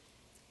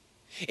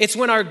 It's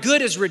when our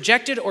good is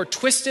rejected or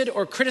twisted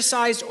or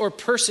criticized or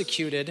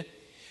persecuted,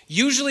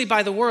 usually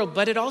by the world,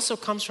 but it also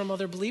comes from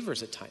other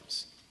believers at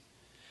times.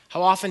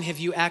 How often have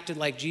you acted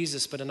like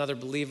Jesus, but another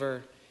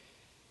believer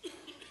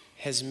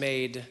has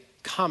made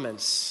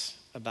comments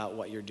about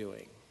what you're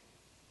doing?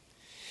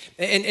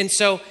 And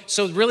so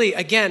really,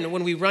 again,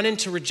 when we run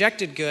into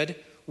rejected good,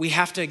 we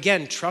have to,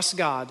 again, trust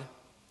God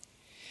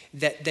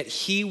that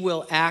he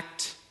will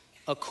act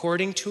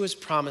according to his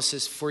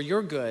promises for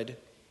your good,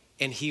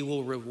 and he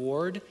will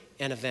reward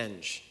and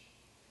avenge.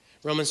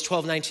 Romans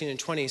 12, 19, and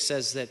 20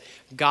 says that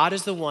God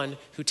is the one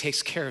who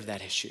takes care of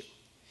that issue.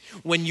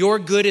 When your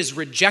good is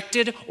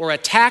rejected or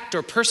attacked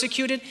or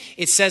persecuted,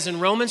 it says in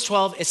Romans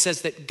 12, it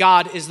says that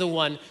God is the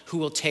one who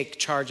will take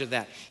charge of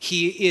that.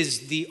 He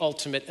is the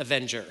ultimate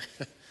avenger.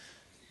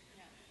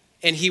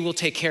 And he will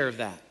take care of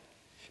that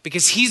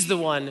because he's the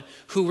one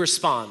who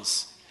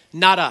responds,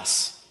 not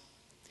us.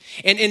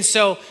 And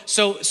so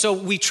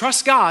we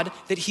trust God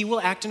that he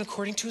will act in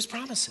according to his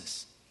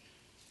promises.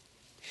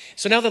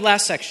 So now the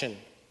last section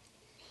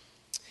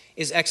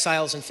is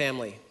exiles and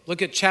family.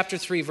 Look at chapter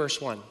 3, verse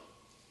 1. It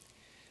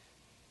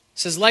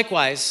says,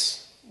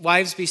 likewise,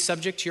 wives, be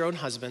subject to your own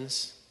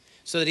husbands,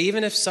 so that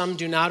even if some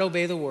do not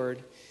obey the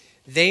word,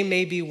 they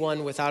may be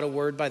won without a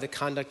word by the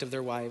conduct of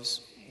their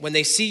wives. When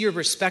they see your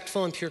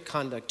respectful and pure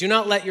conduct, do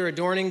not let your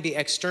adorning be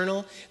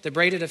external, the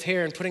braided of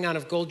hair and putting on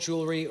of gold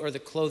jewelry or the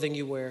clothing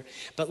you wear,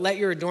 but let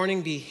your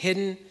adorning be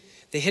hidden,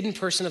 the hidden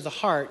person of the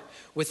heart,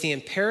 with the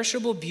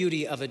imperishable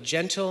beauty of a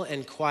gentle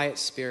and quiet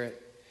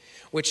spirit,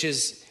 which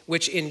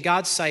in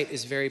God's sight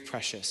is very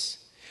precious.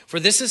 For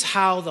this is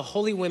how the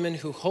holy women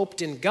who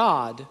hoped in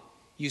God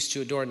used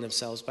to adorn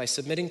themselves, by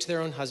submitting to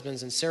their own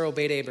husbands, and Sarah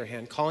obeyed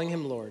Abraham, calling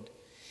him Lord.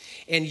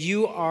 And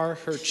you are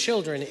her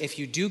children if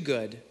you do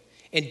good,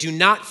 and do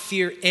not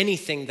fear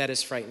anything that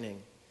is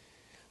frightening.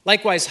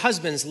 Likewise,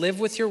 husbands, live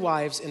with your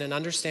wives in an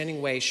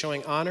understanding way,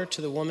 showing honor to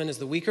the woman as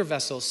the weaker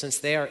vessel, since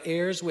they are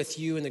heirs with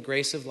you in the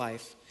grace of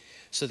life,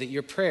 so that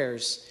your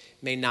prayers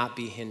may not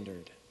be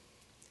hindered.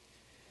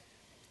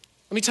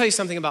 Let me tell you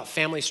something about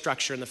family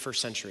structure in the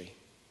first century.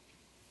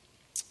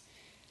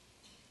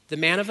 The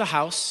man of the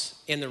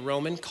house in the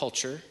Roman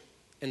culture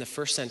in the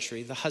first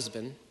century, the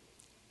husband,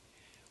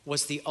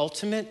 was the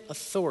ultimate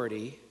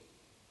authority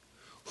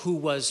who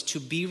was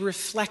to be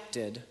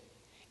reflected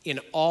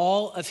in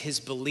all of his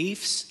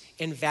beliefs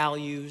and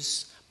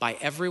values by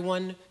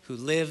everyone who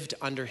lived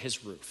under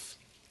his roof.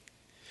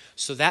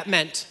 So that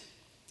meant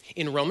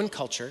in Roman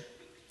culture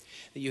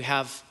that you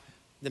have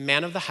the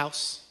man of the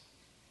house,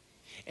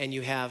 and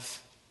you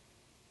have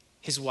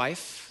his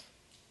wife,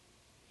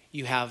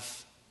 you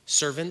have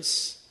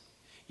servants,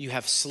 you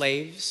have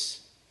slaves,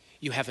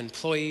 you have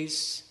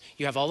employees,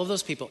 you have all of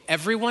those people.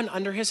 Everyone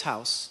under his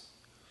house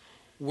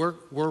were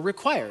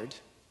required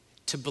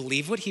to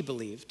believe what he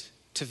believed,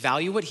 to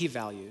value what he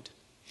valued.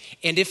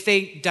 And if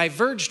they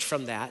diverged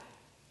from that,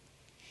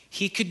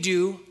 he could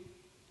do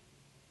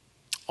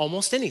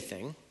almost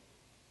anything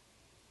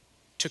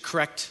to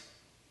correct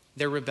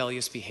their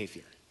rebellious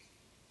behavior.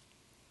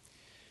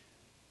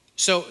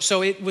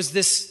 So it was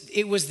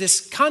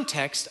this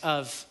context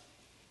of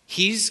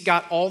he's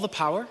got all the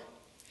power,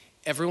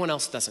 everyone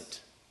else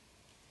doesn't.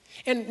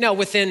 And now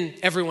within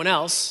everyone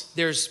else,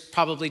 there's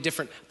probably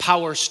different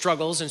power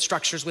struggles and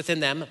structures within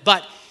them.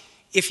 But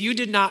if you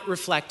did not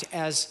reflect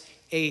as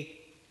a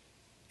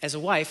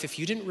wife, if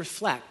you didn't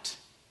reflect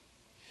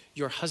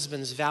your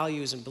husband's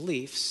values and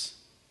beliefs,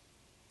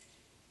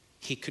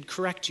 he could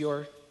correct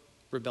your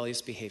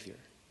rebellious behavior.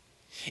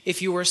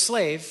 If you were a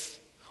slave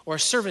or a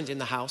servant in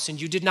the house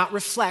and you did not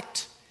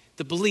reflect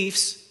the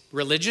beliefs,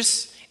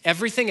 religious,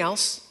 everything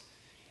else,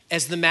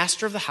 as the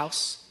master of the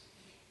house,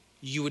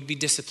 you would be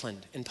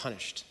disciplined and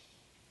punished.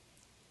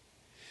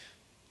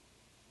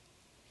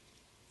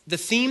 The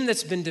theme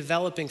that's been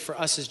developing for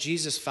us as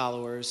Jesus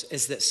followers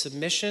is that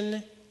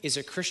submission is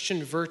a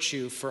Christian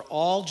virtue for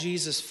all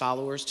Jesus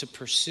followers to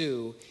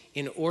pursue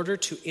in order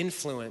to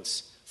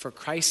influence for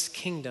Christ's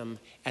kingdom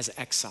as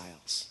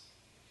exiles.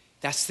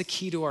 That's the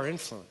key to our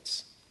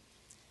influence.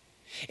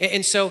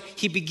 And so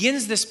he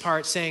begins this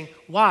part saying,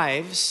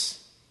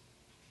 wives,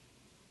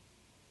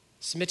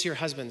 submit to your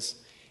husbands.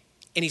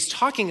 And he's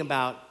talking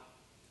about,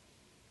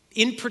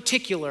 in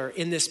particular,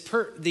 in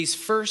these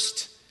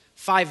first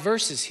 5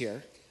 verses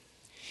here,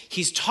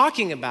 he's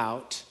talking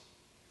about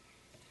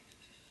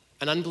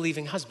an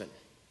unbelieving husband.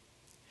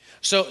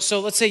 So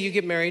let's say you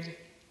get married,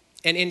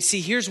 and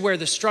see, here's where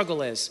the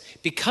struggle is.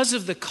 Because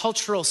of the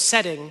cultural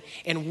setting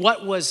and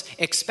what was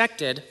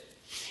expected,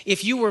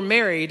 if you were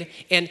married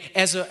and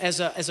as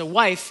a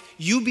wife,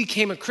 you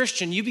became a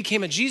Christian, you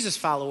became a Jesus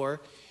follower,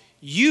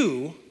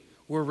 you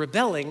were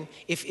rebelling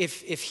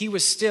if he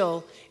was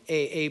still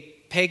a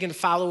pagan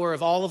follower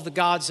of all of the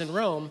gods in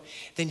Rome,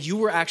 then you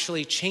were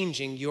actually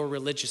changing your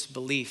religious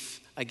belief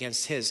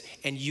against his,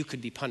 and you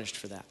could be punished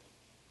for that.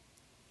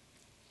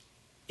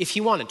 If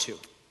he wanted to,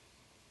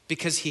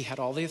 because he had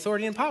all the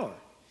authority and power,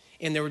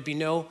 and there would be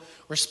no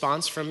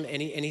response from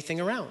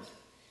anything around.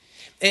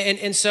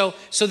 And so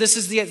this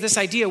is this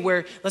idea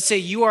where, let's say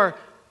you are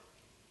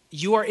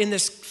in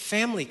this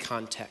family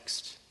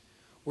context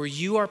where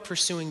you are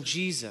pursuing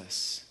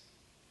Jesus,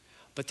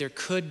 but there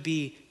could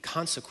be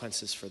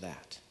consequences for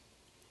that.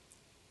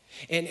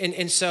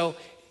 And so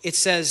it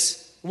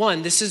says,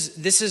 one, this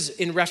is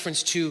in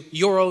reference to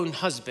your own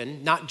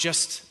husband, not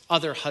just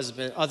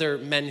other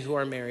men who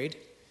are married.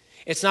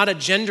 It's not a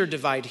gender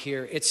divide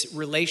here, it's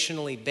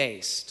relationally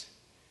based.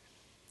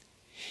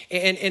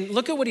 And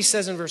look at what he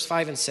says in verse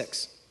 5 and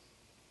 6.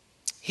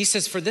 He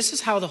says, "For this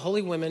is how the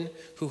holy women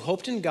who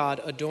hoped in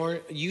God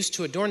used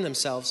to adorn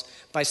themselves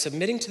by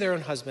submitting to their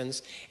own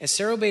husbands, as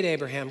Sarah obeyed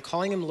Abraham,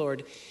 calling him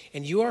Lord,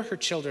 and you are her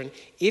children,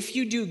 if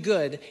you do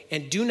good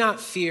and do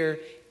not fear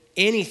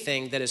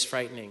anything that is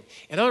frightening."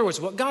 In other words,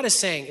 what God is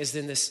saying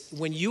is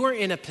when you are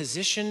in a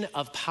position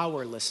of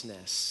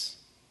powerlessness,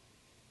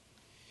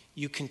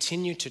 you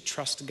continue to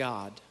trust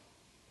God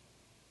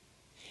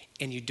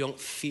and you don't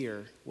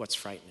fear what's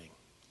frightening.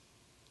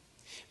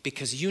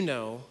 Because you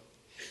know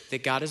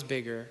that God is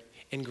bigger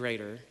and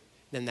greater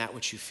than that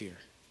which you fear.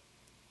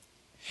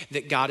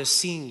 That God is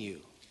seeing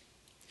you.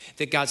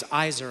 That God's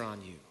eyes are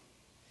on you.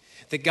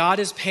 That God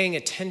is paying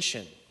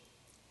attention.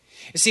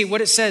 You see,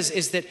 what it says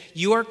is that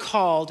you are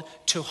called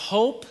to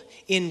hope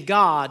in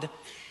God,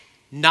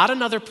 not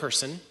another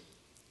person,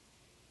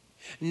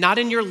 not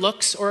in your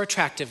looks or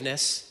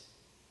attractiveness,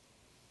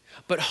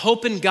 but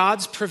hope in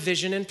God's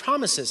provision and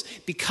promises.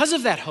 Because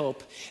of that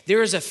hope,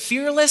 there is a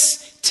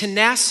fearless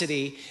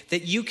tenacity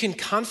that you can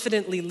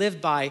confidently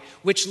live by,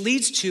 which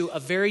leads to a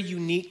very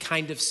unique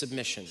kind of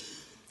submission.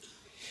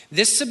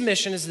 This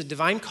submission is the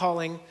divine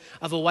calling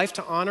of a wife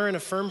to honor and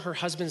affirm her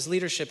husband's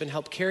leadership and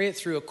help carry it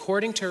through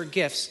according to her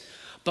gifts,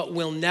 but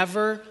will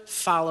never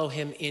follow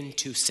him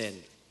into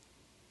sin.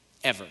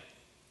 Ever.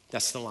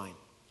 That's the line.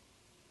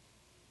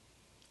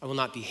 I will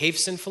not behave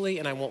sinfully,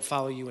 and I won't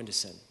follow you into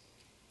sin.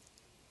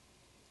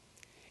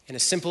 And a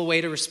simple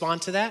way to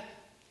respond to that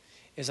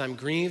is, I'm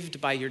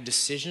grieved by your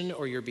decision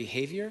or your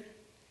behavior,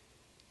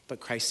 but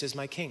Christ is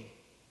my king.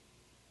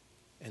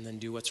 And then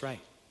do what's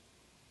right.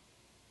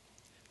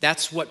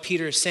 That's what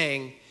Peter is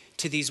saying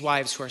to these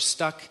wives who are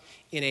stuck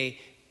in a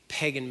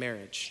pagan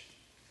marriage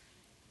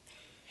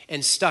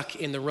and stuck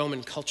in the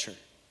Roman culture.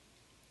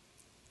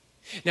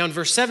 Now in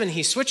verse 7,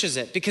 he switches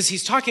it because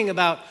he's talking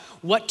about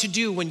what to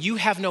do when you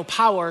have no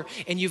power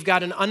and you've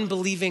got an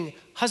unbelieving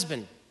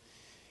husband.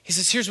 He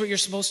says, here's what you're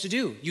supposed to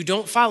do. You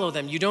don't follow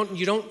them. You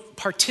don't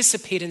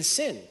participate in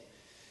sin.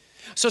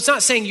 So it's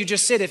not saying you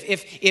just sit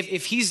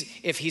if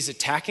he's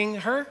attacking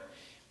her.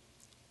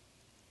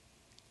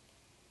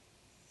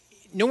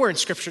 Nowhere in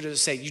Scripture does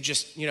it say you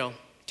just,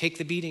 take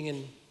the beating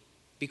and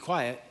be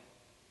quiet.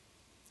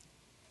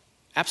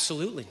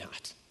 Absolutely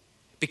not.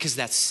 Because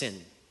that's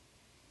sin.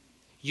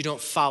 You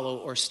don't follow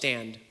or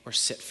stand or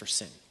sit for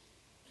sin.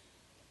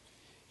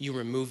 You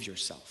remove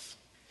yourself.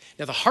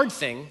 Now the hard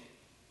thing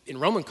in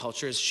Roman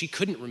culture is she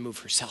couldn't remove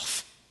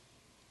herself.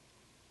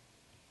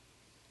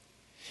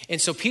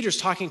 And so Peter's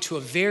talking to a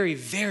very,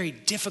 very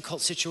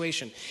difficult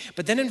situation.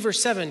 But then in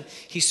verse 7,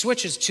 he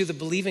switches to the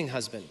believing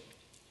husband.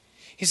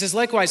 He says,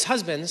 likewise,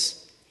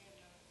 husbands,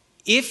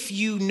 if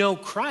you know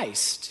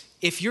Christ,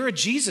 if you're a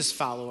Jesus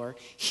follower,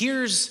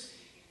 here's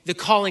the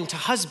calling to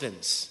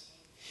husbands.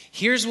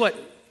 Here's what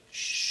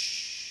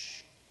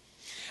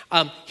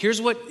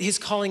his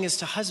calling is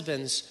to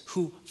husbands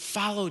who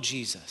follow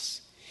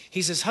Jesus.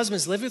 He says,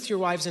 husbands, live with your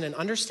wives in an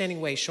understanding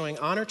way, showing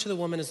honor to the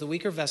woman as the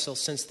weaker vessel,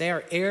 since they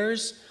are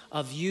heirs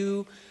of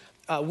you,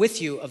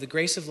 with you of the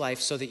grace of life,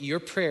 so that your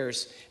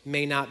prayers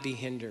may not be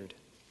hindered.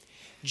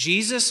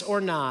 Jesus or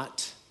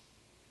not,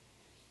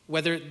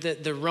 whether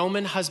the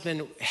Roman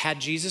husband had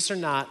Jesus or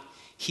not,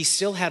 he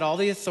still had all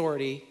the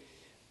authority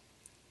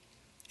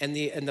and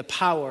the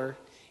power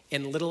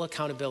and little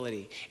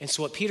accountability. And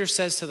so what Peter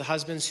says to the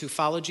husbands who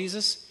follow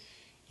Jesus,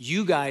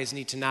 you guys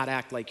need to not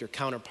act like your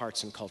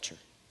counterparts in culture.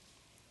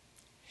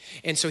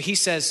 And so he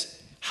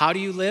says, how do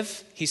you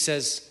live? He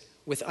says,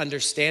 with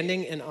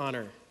understanding and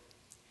honor.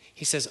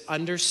 He says,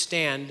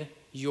 understand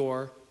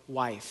your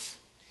wife.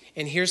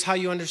 And here's how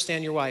you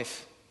understand your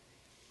wife.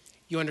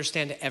 You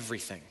understand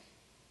everything.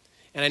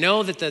 And I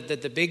know that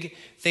the big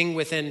thing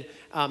within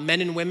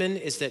men and women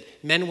is that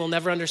men will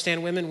never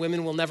understand women,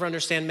 women will never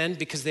understand men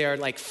because they are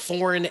like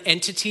foreign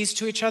entities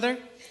to each other.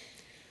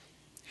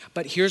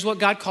 But here's what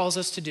God calls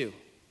us to do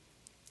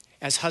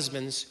as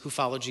husbands who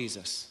follow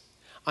Jesus.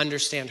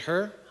 Understand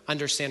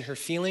her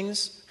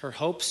feelings, her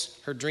hopes,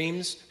 her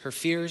dreams, her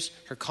fears,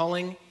 her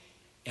calling,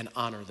 and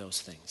honor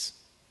those things.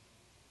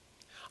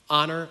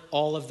 Honor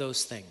all of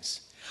those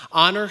things.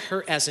 Honor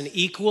her as an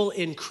equal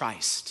in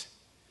Christ.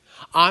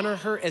 Honor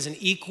her as an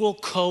equal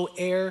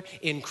co-heir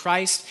in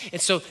Christ.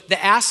 And so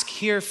the ask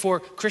here for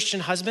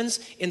Christian husbands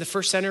in the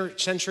first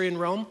century in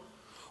Rome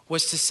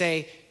was to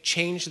say,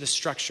 change the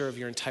structure of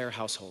your entire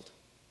household.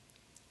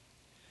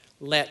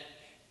 Let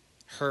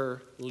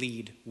her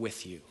lead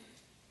with you.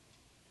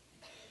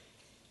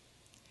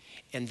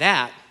 And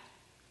that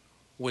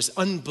was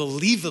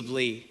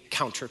unbelievably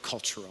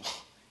countercultural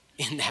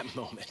in that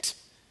moment.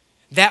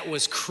 That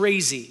was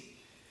crazy.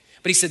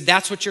 But he said,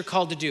 that's what you're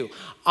called to do.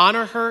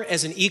 Honor her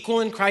as an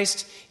equal in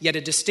Christ, yet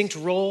a distinct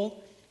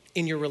role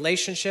in your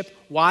relationship.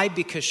 Why?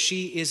 Because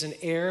she is an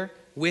heir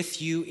with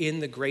you in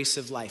the grace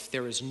of life.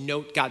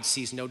 God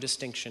sees no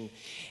distinction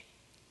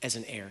as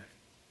an heir.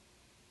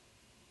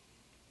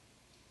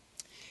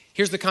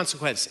 Here's the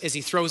consequence as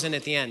he throws in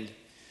at the end.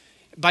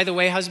 By the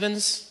way,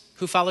 husbands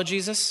who follow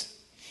Jesus,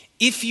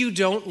 if you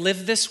don't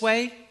live this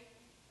way,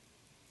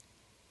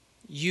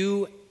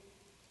 your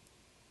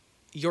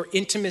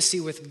intimacy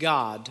with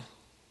God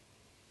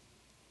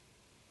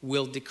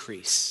will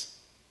decrease.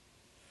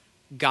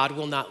 God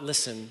will not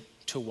listen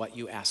to what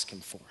you ask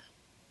him for.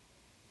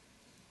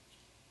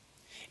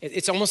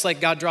 It's almost like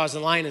God draws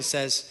the line and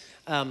says,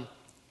 I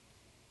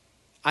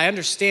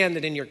understand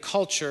that in your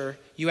culture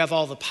you have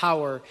all the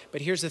power,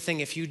 but here's the thing,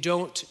 if you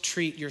don't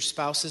treat your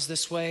spouses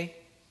this way,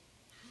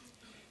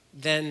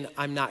 then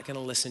I'm not going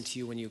to listen to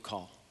you when you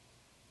call.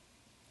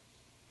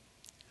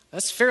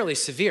 That's fairly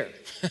severe.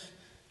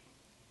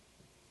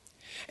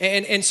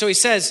 And so he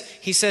says,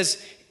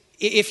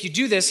 if you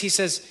do this, he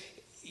says,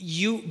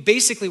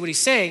 basically what he's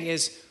saying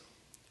is,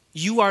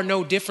 you are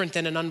no different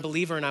than an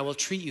unbeliever and I will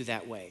treat you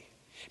that way.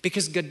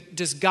 Because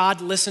does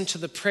God listen to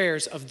the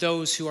prayers of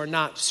those who are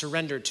not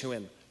surrendered to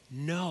him?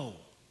 No.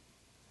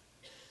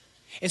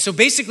 And so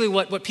basically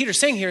what Peter's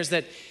saying here is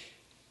that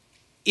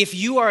if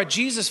you are a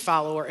Jesus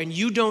follower and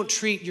you don't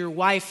treat your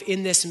wife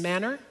in this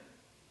manner,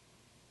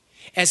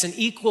 as an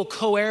equal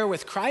co-heir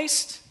with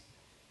Christ,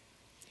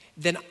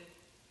 then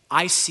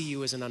I see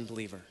you as an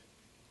unbeliever.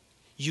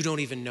 You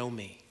don't even know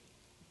me.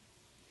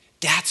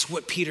 That's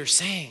what Peter's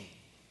saying.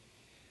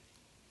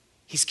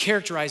 He's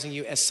characterizing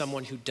you as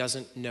someone who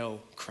doesn't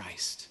know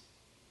Christ.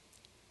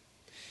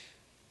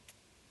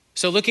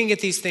 So looking at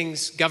these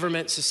things,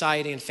 government,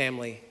 society, and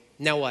family,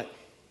 now what?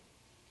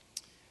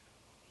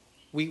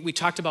 We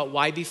talked about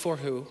why before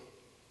who,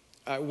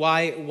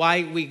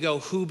 why we go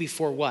who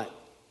before what.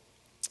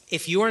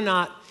 If you and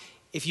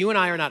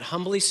I are not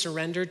humbly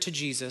surrendered to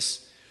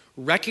Jesus,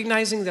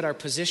 recognizing that our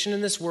position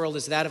in this world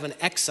is that of an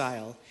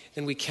exile,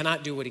 then we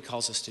cannot do what he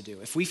calls us to do.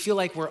 If we feel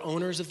like we're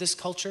owners of this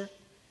culture,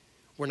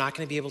 we're not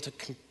going to be able to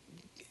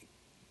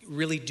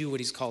really do what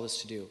he's called us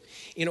to do.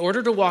 In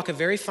order to walk a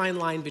very fine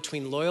line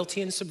between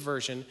loyalty and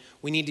subversion,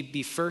 we need to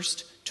be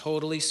first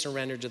totally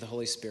surrendered to the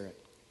Holy Spirit.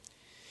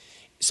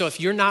 So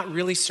if you're not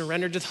really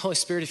surrendered to the Holy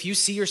Spirit, if you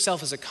see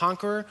yourself as a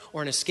conqueror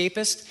or an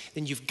escapist,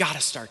 then you've got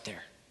to start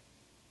there.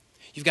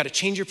 You've got to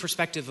change your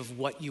perspective of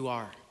what you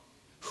are,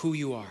 who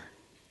you are.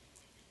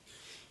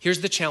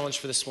 Here's the challenge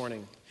for this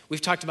morning.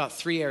 We've talked about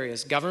 3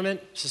 areas: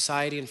 government,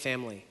 society, and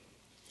family.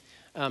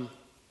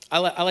 I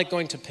like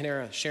going to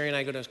Panera. Sherry and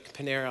I go to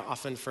Panera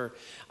often for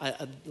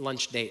a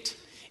lunch date.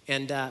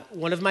 And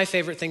one of my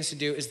favorite things to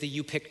do is the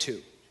you pick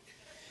 2.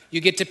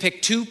 You get to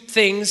pick 2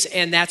 things,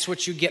 and that's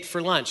what you get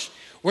for lunch.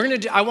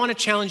 I want to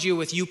challenge you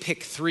with you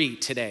pick 3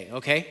 today,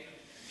 okay?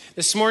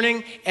 This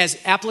morning, as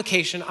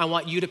application, I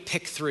want you to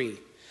pick 3.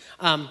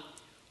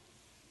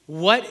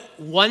 What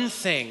one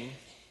thing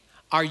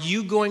are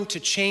you going to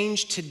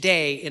change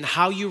today in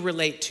how you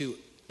relate to,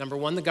 number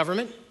 1, the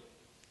government,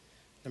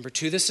 number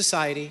 2, the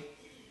society,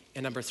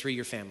 And number 3,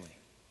 your family.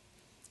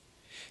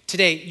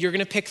 Today, you're going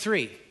to pick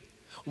 3.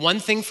 One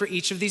thing for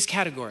each of these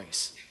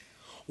categories.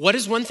 What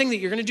is one thing that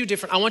you're going to do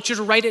different? I want you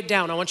to write it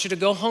down. I want you to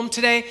go home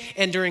today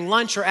and during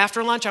lunch or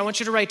after lunch, I want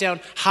you to write down,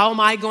 how am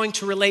I going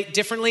to relate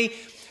differently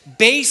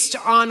based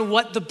on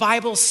what the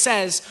Bible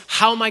says?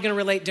 How am I going to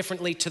relate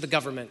differently to the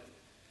government?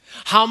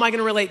 How am I going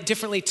to relate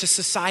differently to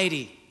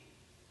society?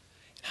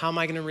 How am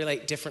I going to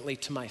relate differently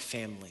to my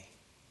family?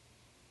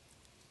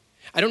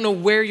 I don't know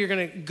where you're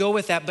going to go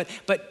with that,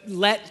 but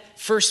let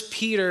 1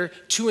 Peter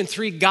 2 and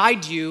 3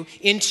 guide you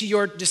into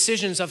your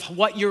decisions of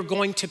what you're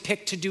going to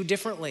pick to do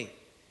differently.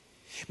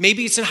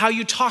 Maybe it's in how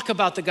you talk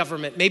about the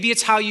government. Maybe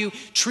it's how you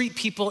treat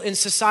people in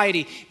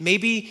society.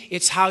 Maybe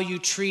it's how you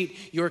treat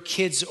your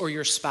kids or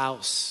your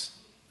spouse.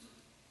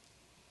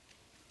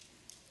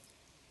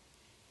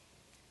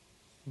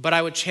 But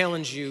I would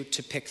challenge you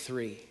to pick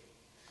 3.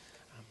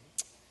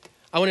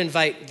 I want to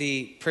invite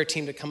the prayer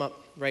team to come up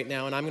right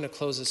now, and I'm going to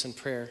close this in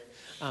prayer.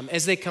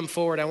 As they come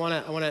forward, I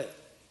want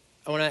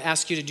to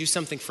ask you to do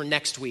something for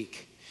next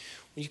week.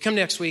 You come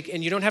next week,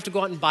 and you don't have to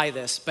go out and buy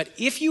this, but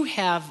if you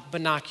have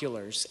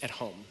binoculars at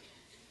home,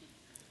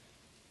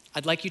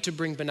 I'd like you to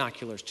bring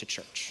binoculars to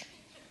church.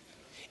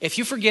 If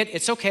you forget,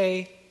 it's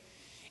okay.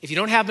 If you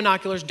don't have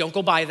binoculars, don't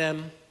go buy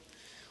them.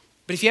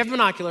 But if you have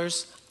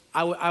binoculars,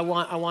 I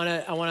want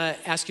to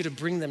ask you to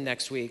bring them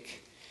next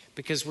week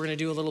because we're going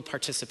to do a little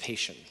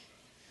participation.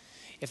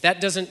 If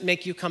that doesn't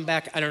make you come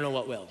back, I don't know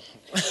what will.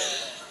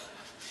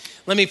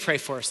 Let me pray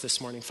for us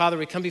this morning. Father,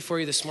 we come before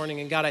you this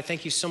morning, and God, I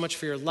thank you so much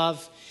for your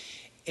love.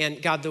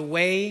 And God, the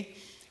way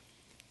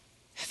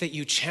that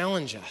you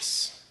challenge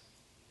us.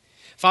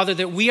 Father,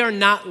 that we are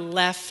not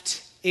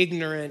left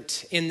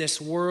ignorant in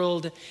this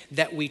world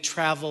that we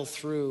travel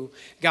through.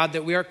 God,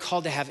 that we are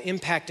called to have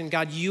impact. And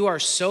God, you are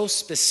so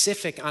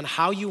specific on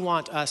how you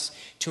want us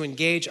to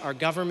engage our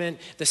government,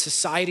 the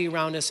society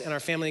around us, and our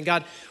family. And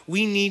God,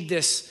 we need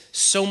this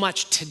so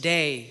much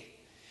today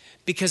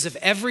because of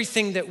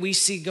everything that we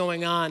see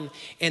going on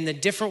and the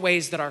different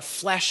ways that our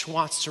flesh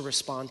wants to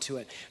respond to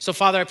it. So,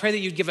 Father, I pray that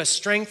you'd give us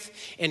strength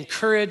and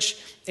courage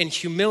and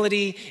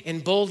humility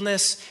and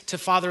boldness to,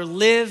 Father,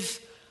 live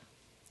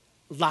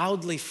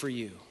loudly for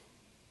you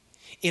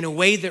in a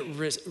way that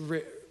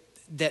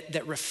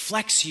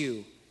reflects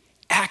you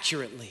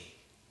accurately.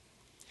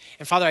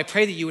 And, Father, I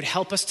pray that you would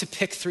help us to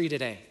pick 3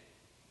 today,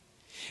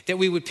 that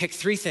we would pick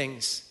 3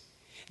 things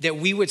that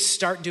we would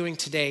start doing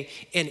today,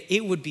 and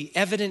it would be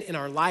evident in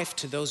our life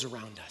to those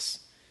around us.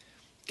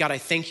 God, I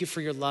thank you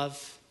for your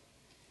love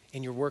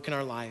and your work in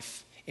our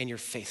life and your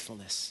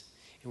faithfulness.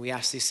 And we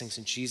ask these things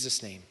in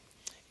Jesus' name,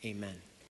 amen.